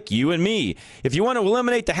people like you and me. If you want to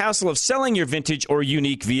eliminate the hassle of selling your vintage or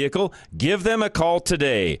unique vehicle, give them a call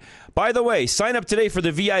today. By the way, sign up today for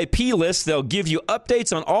the VIP list. They'll give you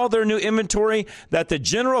updates on all their new inventory that the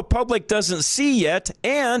general public doesn't see yet,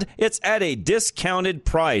 and it's at a discounted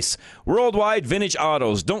price. Worldwide Vintage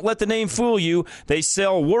Autos. Don't let the name fool you. They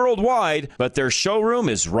sell worldwide, but their showroom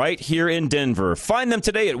is right here in Denver. Find them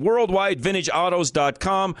today at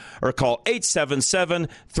worldwidevintageautos.com or call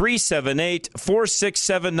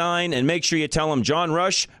 877-378-4679 and make sure you tell them John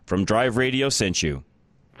Rush from Drive Radio sent you.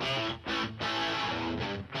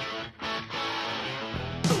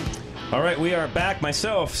 All right, we are back.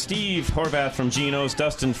 Myself, Steve Horvath from Geno's,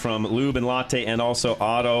 Dustin from Lube and Latte, and also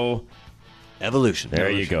Auto Evolution.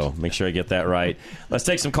 There you go. Make sure I get that right. Let's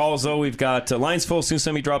take some calls, though. We've got lines full. Soon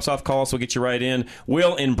somebody drops off calls, so we'll get you right in.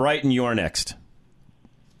 Will in Brighton, you are next.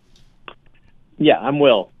 Yeah, I'm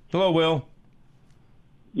Will. Hello, Will.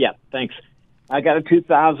 Yeah, thanks. I got a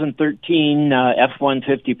 2013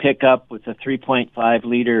 F-150 pickup with a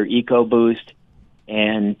 3.5-liter EcoBoost,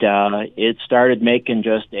 and it started making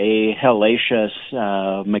just a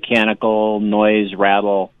hellacious mechanical noise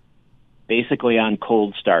rattle, basically on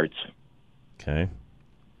cold starts. Okay.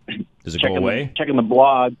 Does it go away? Checking the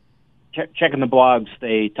blogs,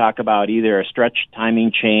 they talk about either a stretch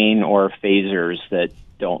timing chain or phasers that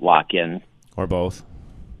don't lock in. Or both.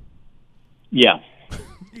 Yeah.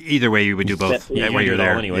 Either way, you would do both. When you're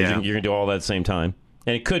there, anyway, Yeah. you're going to do all that at the same time,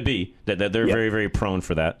 and it could be that they're very, very prone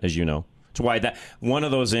for that, as you know. It's why that one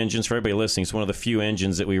of those engines, for everybody listening, is one of the few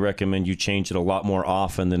engines that we recommend you change it a lot more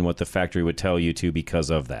often than what the factory would tell you to because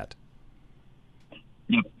of that.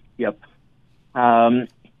 Yep.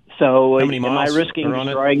 So, how many am I miles risking are on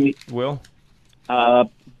destroying it, Will?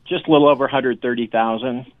 Just a little over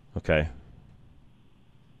 130,000. Okay.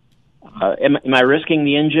 Am I risking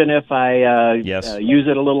the engine if I Yes. use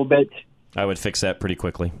it a little bit? I would fix that pretty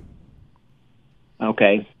quickly.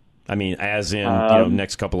 Okay. I mean, as in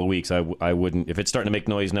next couple of weeks, I wouldn't. If it's starting to make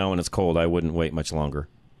noise now and it's cold, I wouldn't wait much longer.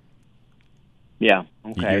 Yeah.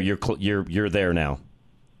 Okay. You're there now.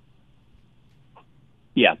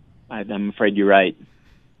 Yeah, I'm afraid you're right.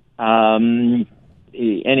 Any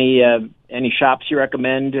shops you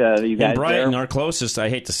recommend? You guys In Brighton, there? our closest, I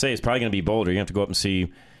hate to say, is probably going to be Boulder. You have to go up and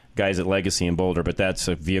see guys at Legacy in Boulder, but that's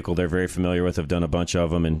a vehicle they're very familiar with. Have done a bunch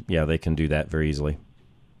of them, and yeah, they can do that very easily.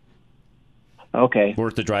 Okay.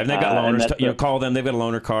 Worth the drive. And they've got loaners. Call them. They've got a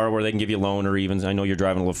loaner car where they can give you a loan, or even I know you're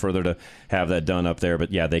driving a little further to have that done up there,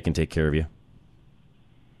 but yeah, they can take care of you.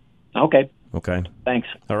 Okay. Okay. Thanks.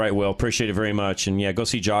 All right, Will. Appreciate it very much. And yeah, go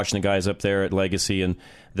see Josh and the guys up there at Legacy, and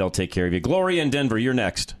they'll take care of you. Gloria in Denver, you're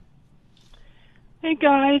next. Hey,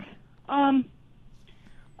 guys.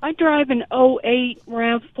 I drive an 08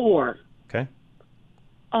 RAV4. Okay.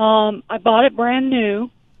 I bought it brand new.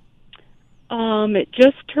 It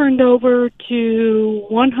just turned over to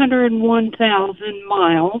 101,000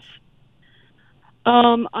 miles.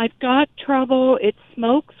 I've got trouble. It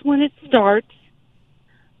smokes when it starts.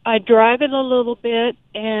 I drive it a little bit,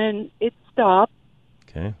 and it stops.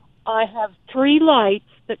 Okay. I have 3 lights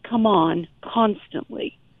that come on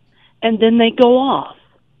constantly, and then they go off.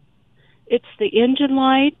 It's the engine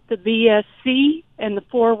light, the VSC, and the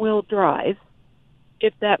 4-wheel drive,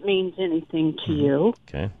 if that means anything to you.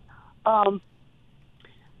 Okay.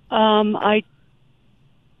 I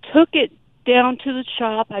took it down to the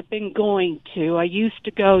shop. I've been going to. I used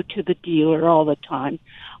to go to the dealer all the time.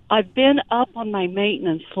 I've been up on my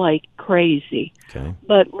maintenance like crazy,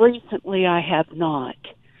 but recently I have not.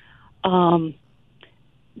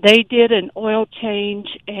 They did an oil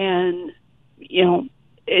change, and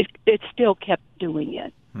it still kept doing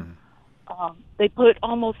it. They put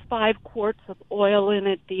almost 5 quarts of oil in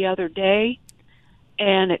it the other day,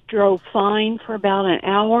 and it drove fine for about an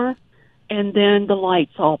hour, and then the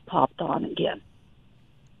lights all popped on again.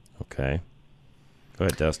 Okay. Go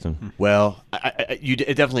ahead, Dustin. Well,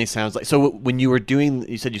 it definitely sounds like... So when you were doing...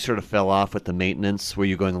 You said you sort of fell off with the maintenance. Were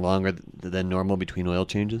you going longer than normal between oil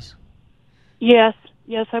changes? Yes,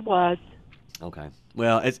 I was. Okay.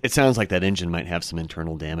 Well, it sounds like that engine might have some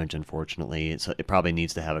internal damage, unfortunately. It probably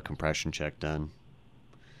needs to have a compression check done.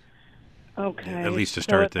 Okay. At least to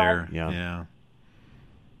start there. Yeah.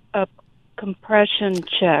 A compression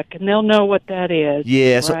check, and they'll know what that is.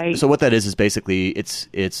 Yeah. Right? So what that is basically it's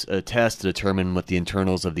a test to determine what the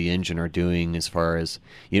internals of the engine are doing as far as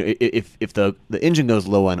if the engine goes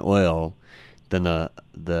low on oil, then the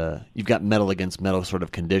you've got metal against metal sort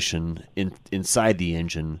of condition inside the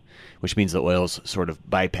engine, which means the oil's sort of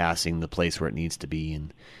bypassing the place where it needs to be,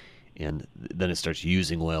 and then it starts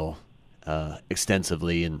using oil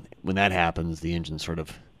extensively, and when that happens, the engine sort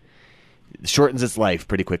of shortens its life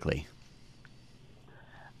pretty quickly.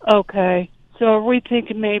 Okay, so are we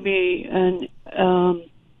thinking maybe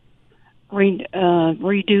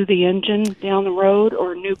redo the engine down the road,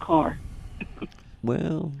 or a new car?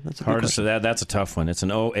 Well, that's a hard to say. That's a tough one. It's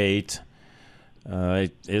an 08.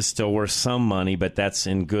 It is still worth some money, but that's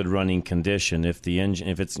in good running condition. If the engine,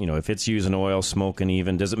 if it's using oil, smoking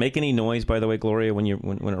even, does it make any noise? By the way, Gloria, when it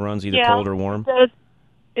runs either cold or warm? It does.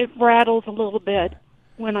 It rattles a little bit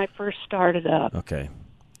when I first started up. Okay,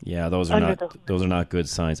 yeah, those are not good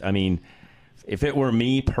signs. I mean, if it were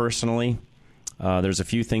me personally, there's a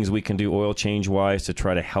few things we can do oil change wise to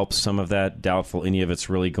try to help some of that. Doubtful any of it's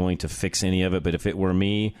really going to fix any of it, but if it were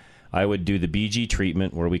me, I would do the BG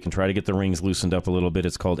treatment where we can try to get the rings loosened up a little bit.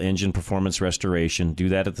 It's called engine performance restoration. Do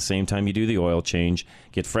that at the same time you do the oil change.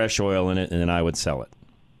 Get fresh oil in it, and then I would sell it.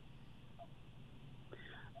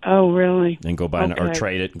 Oh, really? And go buy or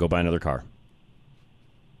trade it and go buy another car.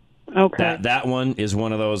 Okay. That one is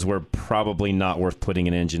one of those where probably not worth putting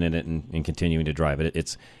an engine in it and continuing to drive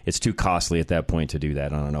it. It's too costly at that point to do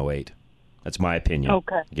that on an 08. That's my opinion.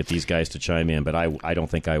 Okay. Get these guys to chime in, but I don't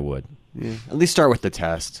think I would. Yeah. At least start with the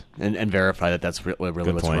test and verify that that's really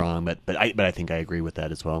what's point. wrong. But I think I agree with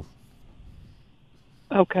that as well.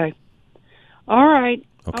 Okay. All right.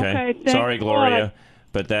 Okay. Thanks Sorry, a Gloria, lot.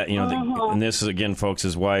 but that and this again, folks,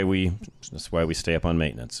 is why we stay up on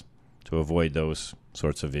maintenance, to avoid those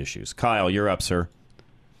sorts of issues. Kyle, you're up, sir.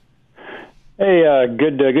 Hey,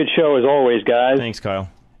 good show as always, guys. Thanks, Kyle.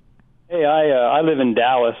 Hey, I live in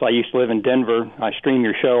Dallas. I used to live in Denver. I stream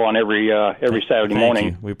your show on every Saturday morning.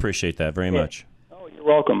 Thank you. We appreciate that very much. Oh, you're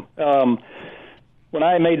welcome. When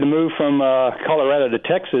I made the move from Colorado to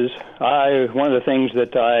Texas, one of the things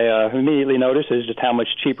that I immediately noticed is just how much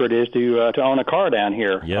cheaper it is to own a car down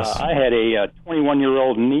here. Yes. I had a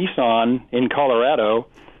 21-year-old Nissan in Colorado,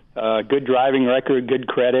 good driving record, good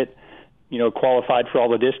credit, qualified for all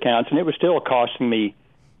the discounts, and it was still costing me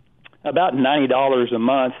about $90 a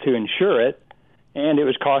month to insure it, and it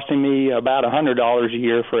was costing me about $100 a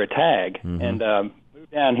year for a tag. Mm-hmm. And moved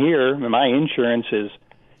down here, my insurance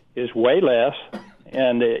is way less,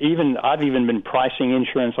 and I've even been pricing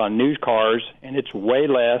insurance on new cars, and it's way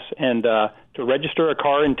less. And to register a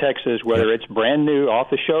car in Texas, whether it's brand new off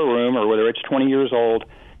the showroom or whether it's 20 years old,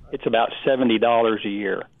 it's about $70 a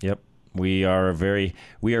year. Yep. We are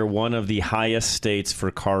one of the highest states for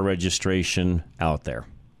car registration out there.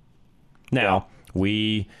 Now,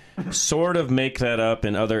 we sort of make that up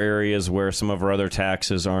in other areas where some of our other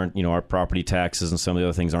taxes aren't, our property taxes and some of the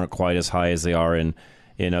other things aren't quite as high as they are in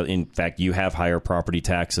fact, you have higher property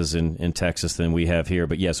taxes in Texas than we have here.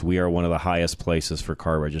 But yes, we are one of the highest places for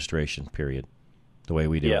car registration, period, the way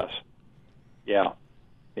we do it. Yes.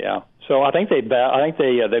 Yeah. So I think they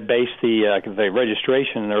base the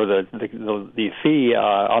registration or the fee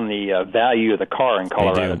on the value of the car in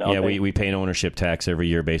Colorado. They do. We pay an ownership tax every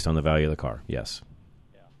year based on the value of the car. Yes.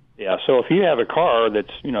 Yeah. So if you have a car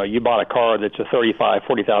that's you bought a car that's a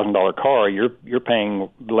 $40,000 car, you're paying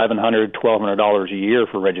 $1,100-$1,200 a year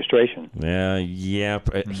for registration. Yeah.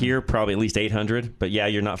 Here probably at least $800, but yeah,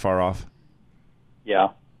 you're not far off. Yeah.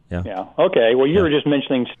 Okay. Well, you were just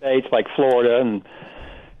mentioning states like Florida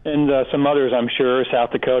and some others, I'm sure,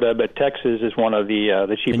 South Dakota, but Texas is one of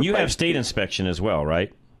the cheaper. And you have state inspection as well,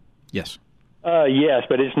 right? Yes. Yes,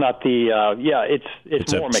 but it's not the.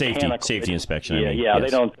 It's more a mechanical. safety inspection. Yeah, yes. They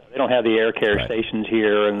don't have the air care stations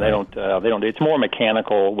here, and they don't. It's more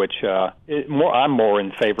mechanical, which I'm more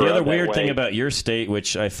in favor of. The other weird thing about your state,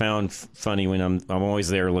 which I found funny when I'm always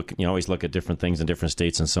there looking, you always look at different things in different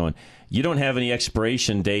states and so on. You don't have any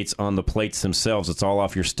expiration dates on the plates themselves. It's all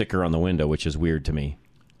off your sticker on the window, which is weird to me.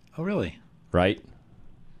 Oh, really? Right.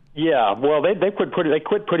 Yeah, well, they quit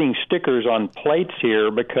putting stickers on plates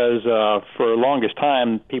here because for the longest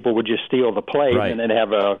time people would just steal the plate and then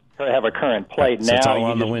have a current plate. Right. So now it's all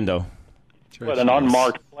on the window. Put an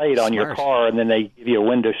unmarked plate on your car, and then they give you a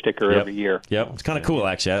window sticker every year. Yep, it's kind of cool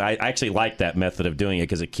actually. I actually like that method of doing it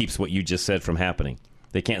because it keeps what you just said from happening.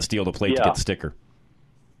 They can't steal the plate to get the sticker.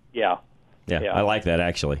 Yeah, I like that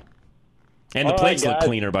actually. And the plates look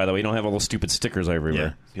cleaner, by the way. You don't have all those stupid stickers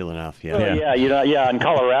everywhere. Peeling off, In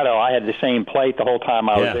Colorado, I had the same plate the whole time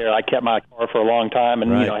I was there. I kept my car for a long time,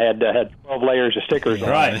 and had 12 layers of stickers on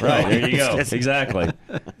it. Right. There you go.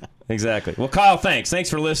 Exactly. Well, Kyle, thanks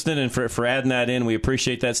for listening and for adding that in. We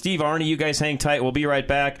appreciate that. Steve, Arnie, you guys hang tight. We'll be right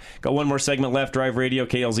back. Got one more segment left. Drive Radio,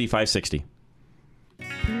 KLZ 560.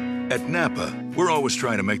 At Napa, we're always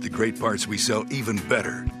trying to make the great parts we sell even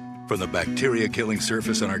better. From the bacteria-killing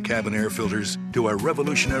surface on our cabin air filters to our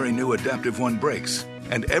revolutionary new Adaptive One brakes.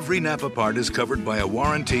 And every Napa part is covered by a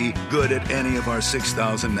warranty good at any of our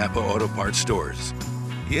 6,000 Napa Auto Parts stores.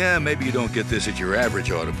 Yeah, maybe you don't get this at your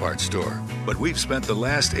average auto parts store, but we've spent the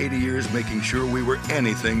last 80 years making sure we were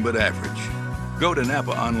anything but average. Go to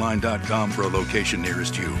NapaOnline.com for a location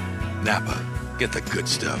nearest you. Napa, get the good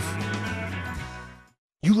stuff.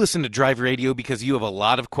 You listen to Drive Radio because you have a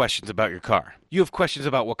lot of questions about your car. You have questions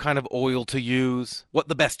about what kind of oil to use, what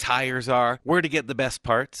the best tires are, where to get the best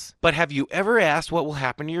parts. But have you ever asked what will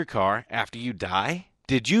happen to your car after you die?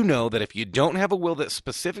 Did you know that if you don't have a will that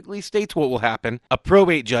specifically states what will happen, a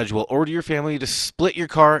probate judge will order your family to split your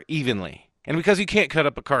car evenly? And because you can't cut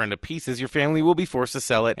up a car into pieces, your family will be forced to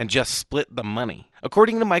sell it and just split the money.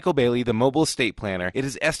 According to Michael Bailey, the mobile estate planner, it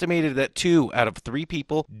is estimated that 2 out of 3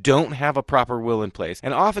 people don't have a proper will in place.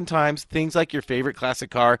 And oftentimes, things like your favorite classic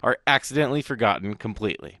car are accidentally forgotten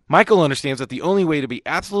completely. Michael understands that the only way to be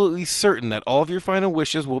absolutely certain that all of your final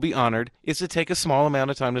wishes will be honored is to take a small amount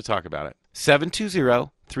of time to talk about it.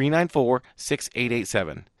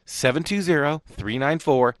 720-394-6887.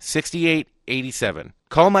 720-394-6887.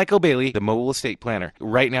 Call Michael Bailey, the mobile estate planner,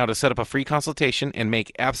 right now to set up a free consultation and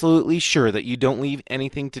make absolutely sure that you don't leave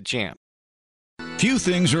anything to chance. Few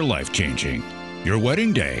things are life-changing. Your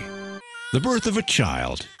wedding day, the birth of a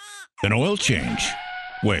child, an oil change.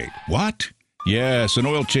 Wait, what? Yes, an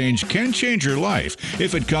oil change can change your life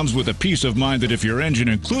if it comes with a peace of mind that if your engine,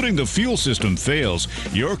 including the fuel system, fails,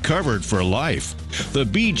 you're covered for life. The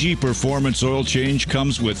BG Performance Oil Change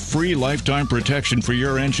comes with free lifetime protection for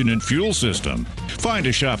your engine and fuel system. Find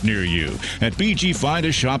a shop near you at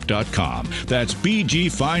bgfindashop.com. That's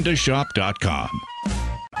bgfindashop.com.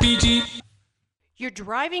 BG. You're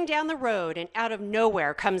driving down the road and out of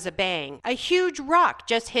nowhere comes a bang. A huge rock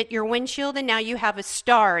just hit your windshield and now you have a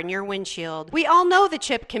star in your windshield. We all know the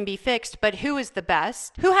chip can be fixed, but who is the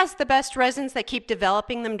best? Who has the best resins that keep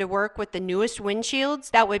developing them to work with the newest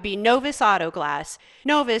windshields? That would be Novus Auto Glass.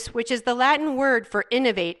 Novus, which is the Latin word for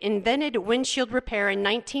innovate, invented windshield repair in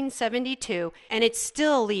 1972, and it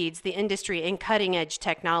still leads the industry in cutting-edge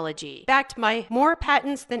technology. Backed by more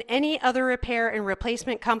patents than any other repair and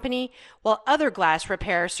replacement company, while other glass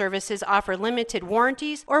repair services offer limited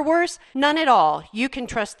warranties, or worse, none at all. You can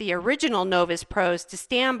trust the original Novus pros to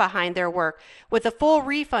stand behind their work with a full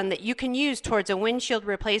refund that you can use towards a windshield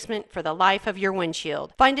replacement for the life of your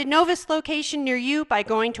windshield. Find a Novus location near you by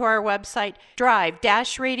going to our website,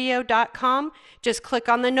 drive-radio.com. Just click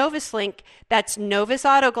on the Novus link. That's Novus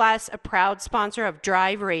Auto Glass, a proud sponsor of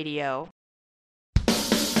Drive Radio.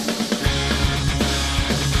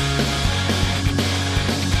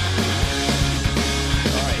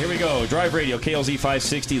 Here we go. Drive Radio, KLZ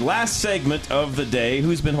 560. Last segment of the day.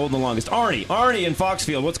 Who's been holding the longest? Arnie. Arnie in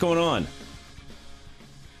Foxfield. What's going on?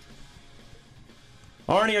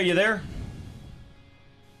 Arnie, are you there?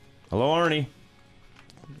 Hello, Arnie.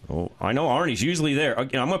 Oh, I know Arnie's usually there. I'm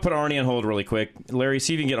going to put Arnie on hold really quick. Larry,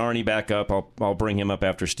 see if you can get Arnie back up. I'll bring him up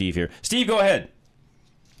after Steve here. Steve, go ahead.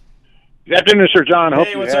 Good afternoon, Sir John.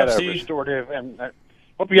 Hey, what's up, Steve?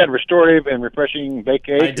 Hope you had a restorative and refreshing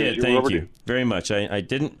vacay. I did, thank you very much. I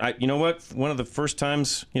didn't. You know what? One of the first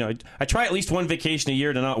times, I try at least one vacation a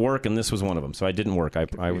year to not work, and this was one of them. So I didn't work. I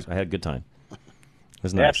had a good time. It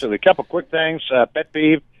was nice. Absolutely. A couple quick things. Pet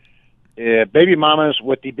peeve: baby mamas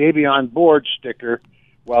with the baby on board sticker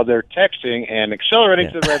while they're texting and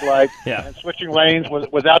accelerating to the red light and switching lanes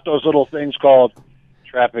without those little things called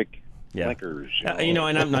traffic blinkers. And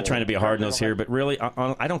I'm not trying to be a hard-nosed here, but really,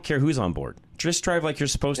 I don't care who's on board. Just drive like you're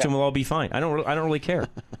supposed to, and we'll all be fine. I don't really care.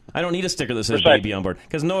 I don't need a sticker that says baby on board.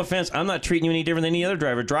 Because no offense, I'm not treating you any different than any other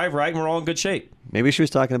driver. Drive right, and we're all in good shape. Maybe she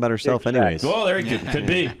was talking about herself anyways. Well, there you could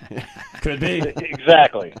be. Could be.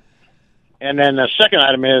 Exactly. And then the second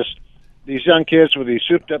item is these young kids with these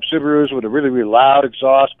souped-up Subarus with a really, really loud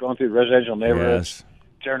exhaust going through residential neighborhoods,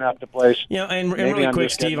 tearing up the place. And really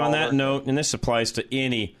quick, Steve, on that note, and this applies to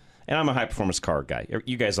any... And I'm a high-performance car guy.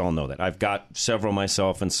 You guys all know that. I've got several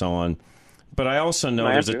myself and so on. But I also know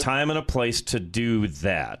there's a time and a place to do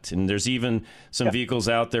that. And there's even some vehicles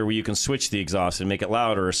out there where you can switch the exhaust and make it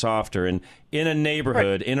louder or softer. And in a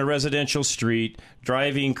neighborhood, in a residential street,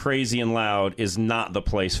 driving crazy and loud is not the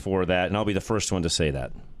place for that. And I'll be the first one to say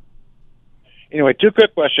that. Anyway, two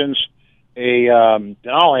quick questions. A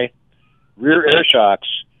Denali rear air shocks,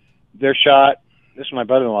 they're shot. This is my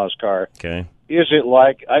brother-in-law's car. Okay. Is it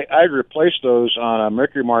like I'd replace those on a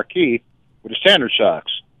Mercury Marquis with the standard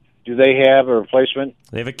shocks? Do they have a replacement?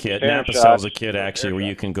 They have a kit. Napa sells a kit, actually, where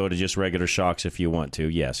you can go to just regular shocks if you want to.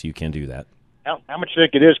 Yes, you can do that. How much do you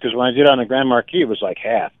think it is? Because when I did on the Grand Marquis, it was like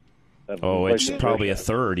half. It's probably a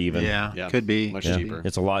third even. Yeah, could be. Much cheaper.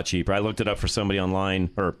 It's a lot cheaper. I looked it up for somebody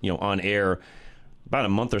online, or on air, about a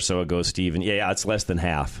month or so ago, Steve, and it's less than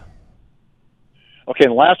half. Okay,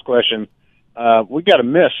 and last question. We got a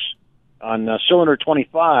miss on cylinder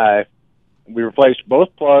 25. We replaced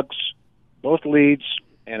both plugs, both leads,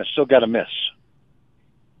 and it still got a miss.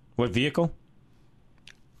 What vehicle?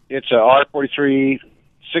 It's a R4360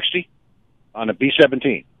 on a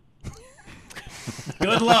B17.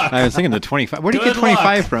 Good luck. I was thinking the 25. Where did you get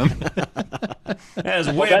 25 from? That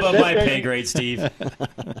is way above my pay grade, Steve.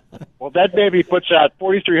 Well, that baby puts out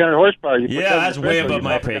 4,300 horsepower. That's way above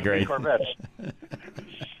my pay grade.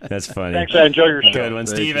 That's funny. Thanks, I enjoy your show. Good one.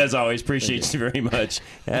 Steve, as always, appreciate you very much.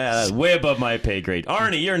 Way above my pay grade.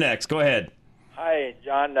 Arnie, you're next. Go ahead. Hi,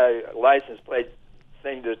 John. License plate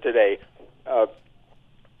thing today.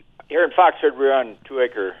 Here in Foxford, we're on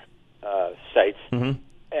 2-acre sites. Mm-hmm.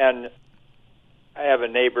 And I have a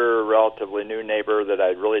neighbor, a relatively new neighbor, that I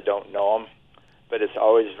really don't know him. But it's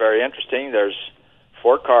always very interesting. There's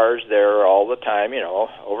 4 cars there all the time,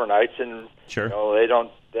 overnights. And sure.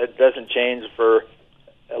 that doesn't change for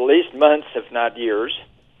at least months, if not years.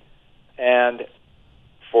 and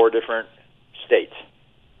 4 different states.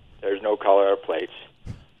 There's no Colorado plates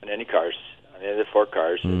on any cars, on any of the 4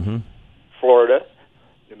 cars. Mm-hmm. Florida,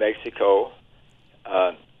 New Mexico,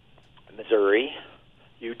 Missouri,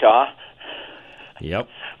 Utah. Yep.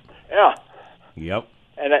 Yeah. Yep.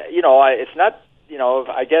 And, it's not,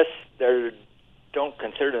 I guess they don't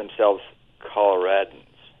consider themselves Coloradans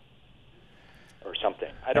or something.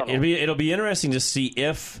 I don't know. It'll be interesting to see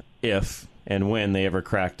if and when they ever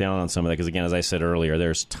crack down on some of that. Because, again, as I said earlier,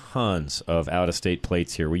 there's tons of out-of-state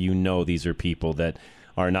plates here where these are people that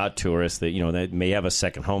are not tourists, that that may have a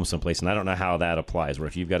second home someplace, and I don't know how that applies. Where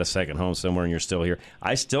if you've got a second home somewhere and you're still here,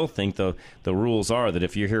 I still think the rules are that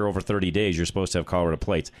if you're here over 30 days, you're supposed to have Colorado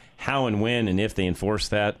plates. How and when and if they enforce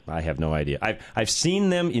that, I have no idea. I've seen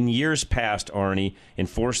them in years past, Arnie,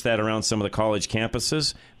 enforce that around some of the college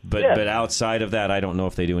campuses, but outside of that, I don't know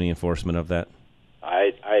if they do any enforcement of that.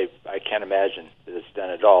 I can't imagine that it's done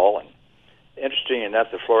at all. And interesting enough,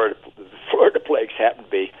 the Florida plates happen to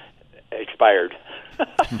be expired.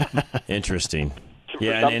 Interesting.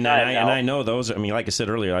 Yeah, and I know those. I mean, like I said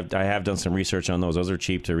earlier, I have done some research on those. Those are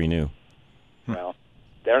cheap to renew. Well,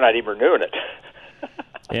 they're not even renewing it.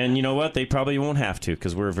 And you know what? They probably won't have to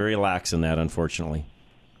because we're very lax in that, unfortunately.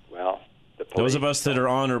 Well, those of us that are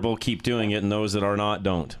honorable keep doing it, and those that are not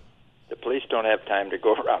don't. The police don't have time to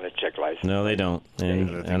go around and check license. No, they don't.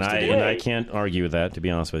 And I can't argue with that, to be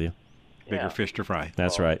honest with you. Bigger fish to fry.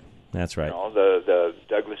 That's right. That's right. The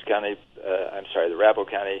Douglas County, the Arapahoe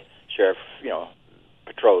County Sheriff,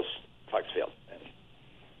 patrols Foxfield. And,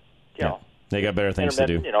 they got better things to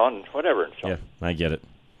do. And whatever. So. Yeah, I get it.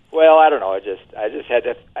 Well, I don't know. I just had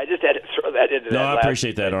to throw that into that. No, I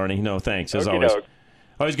appreciate that, Arnie. No, thanks as always.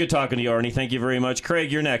 Always good talking to you, Arnie. Thank you very much.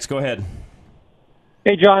 Craig, you're next. Go ahead.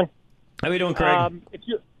 Hey, John. How are you doing, Craig?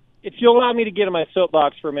 If you'll allow me to get in my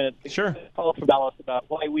soapbox for a minute. Sure. Call for balance about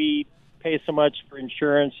why we pay so much for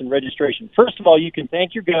insurance and registration. First of all, you can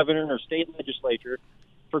thank your governor or state legislature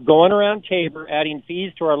for going around Tabor adding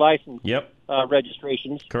fees to our license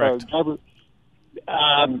registrations. Correct. And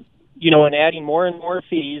adding more and more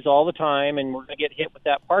fees all the time, and we're going to get hit with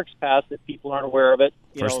that Parks Pass that people aren't aware of it.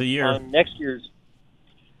 First of the year. On next year's.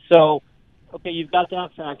 So, okay, you've got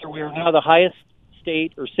that factor. We are now the highest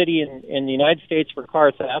state or city in the United States for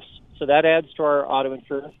car thefts, so that adds to our auto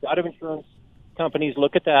insurance. The auto insurance companies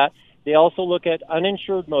look at that. They also look at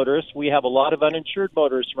uninsured motorists. We have a lot of uninsured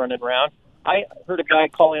motorists running around. I heard a guy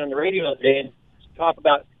calling on the radio the other day and talk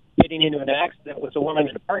about getting into an accident with a woman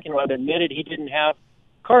in a parking lot that admitted he didn't have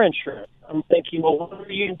car insurance. I'm thinking, well, what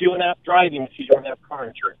are you doing out driving if you don't have car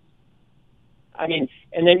insurance? I mean,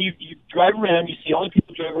 and then you drive around, you see all the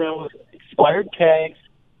people drive around with expired tags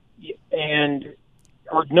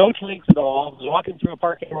or no tags at all. I was walking through a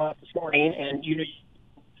parking lot this morning, and you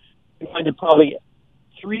find that probably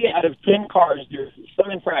 3 out of 10 cars, there's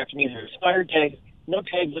some infraction, either expired tags, no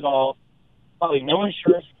tags at all, probably no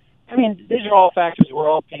insurance. I mean, these are all factors we're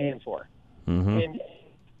all paying for. Mm-hmm. And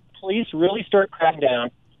police really start cracking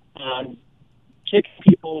down on checking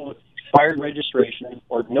people with expired registration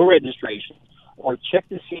or no registration, or check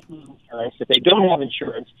to see if there's insurance. If they don't have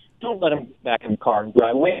insurance, don't let them get back in the car and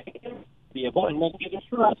drive away in the vehicle and then get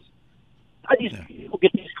insurance. How do these people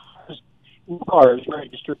get these cars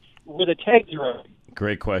registered where the tags are on?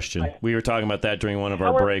 Great question. We were talking about that during one of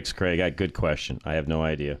our breaks, Craig. Good question. I have no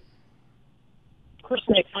idea. The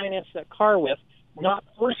person they finance that car with, not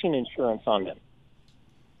forcing insurance on them.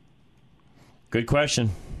 Good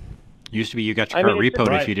question. Used to be you got your car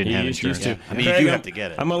repoed if you didn't have insurance. I mean, Craig, you do have to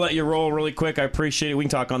get it. I'm going to let you roll really quick. I appreciate it. We can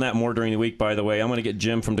talk on that more during the week, by the way. I'm going to get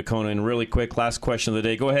Jim from Tacona in really quick. Last question of the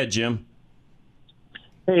day. Go ahead, Jim.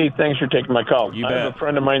 Hey, thanks for taking my call. You I bet. have a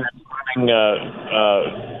friend of mine that's running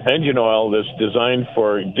engine oil that's designed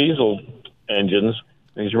for diesel engines.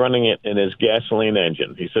 He's running it in his gasoline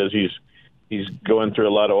engine. He says he's going through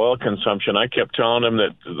a lot of oil consumption. I kept telling him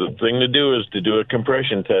that the thing to do is to do a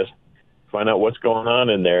compression test, find out what's going on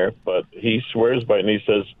in there, but he swears by it, and he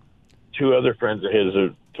says 2 other friends of his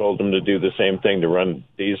have told him to do the same thing, to run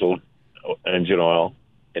diesel engine oil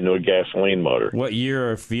into a gasoline motor. What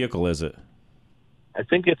year or vehicle is it? I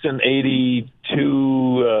think it's an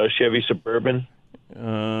 82 Chevy Suburban.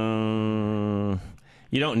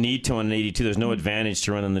 You don't need to on an 82. There's no advantage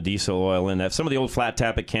to running the diesel oil in that. Some of the old flat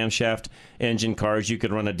tappet camshaft engine cars, you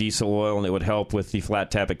could run a diesel oil and it would help with the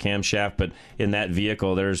flat tappet camshaft. But in that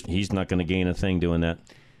vehicle, he's not going to gain a thing doing that.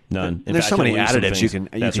 None. There's so many additives you can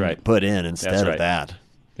put in instead of that.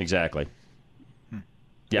 Exactly.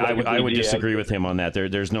 Yeah, I would disagree with him on that.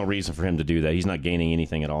 There's no reason for him to do that. He's not gaining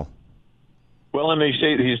anything at all. Well, and they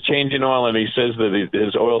say he's changing oil, and he says that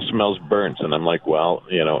his oil smells burnt. And I'm like, well,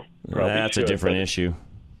 that's a different issue.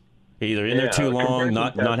 Either in there too long,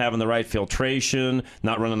 not having the right filtration,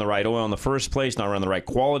 not running the right oil in the first place, not running the right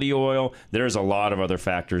quality oil. There's a lot of other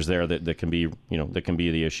factors there that can be, that can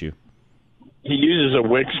be the issue. He uses a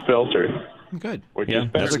Wix filter. Good. Which is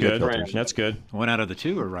that's good. That's good. One out of the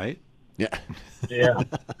two are right. Yeah. Yeah.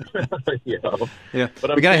 Yeah.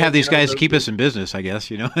 But We got to have these guys keep us in business, I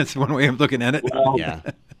guess. That's one way of looking at it. Well, yeah.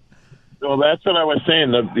 Well, that's what I was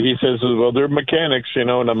saying. He says, well, they're mechanics,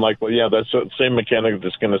 and I'm like, well, yeah, that's the same mechanic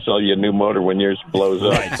that's going to sell you a new motor when yours blows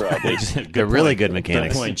up. Right. They're really good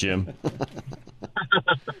mechanics. Good point, Jim.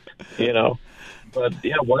 But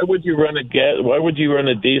yeah, why would you run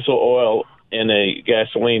a diesel oil in a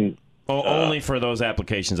gasoline? Only for those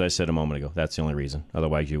applications I said a moment ago. That's the only reason.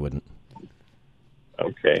 Otherwise, you wouldn't.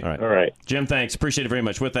 Okay. All right. Jim, thanks. Appreciate it very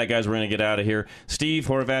much. With that, guys, we're going to get out of here. Steve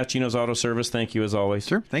Horvath, Gino's Auto Service, thank you as always.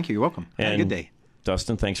 Sure. Thank you. You're welcome. Have a good day.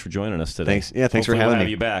 Dustin, thanks for joining us today. Thanks. Yeah, thanks Hopefully for having we'll me. have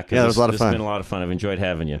you back. Yeah, it was a lot of fun. It's been a lot of fun. I've enjoyed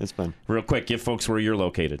having you. It's fun. Real quick, give folks where you're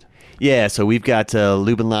located. Yeah, so we've got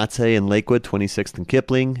Lubin Latte in Lakewood, 26th and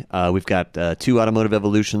Kipling. We've got 2 Automotive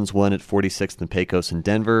Evolutions, one at 46th and Pecos in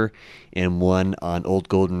Denver, and one on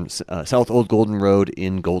South Old Golden Road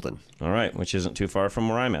in Golden. All right, which isn't too far from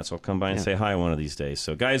where I'm at, so I'll come by and say hi one of these days.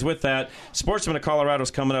 So, guys, with that, Sportsman of Colorado's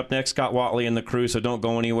coming up next. Scott Watley and the crew, so don't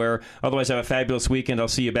go anywhere. Otherwise, have a fabulous weekend. I'll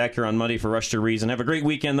see you back here on Monday for Rush to Reason. Have a great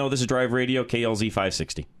weekend, though. This is Drive Radio, KLZ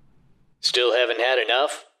 560. Still haven't had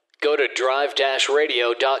enough? Go to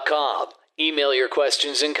drive-radio.com. Email your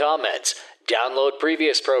questions and comments. Download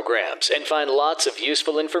previous programs and find lots of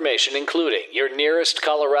useful information, including your nearest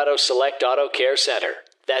Colorado Select Auto Care Center.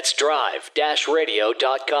 That's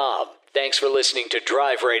drive-radio.com. Thanks for listening to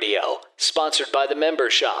Drive Radio, sponsored by the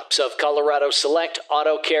member shops of Colorado Select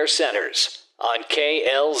Auto Care Centers on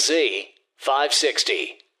KLZ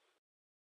 560.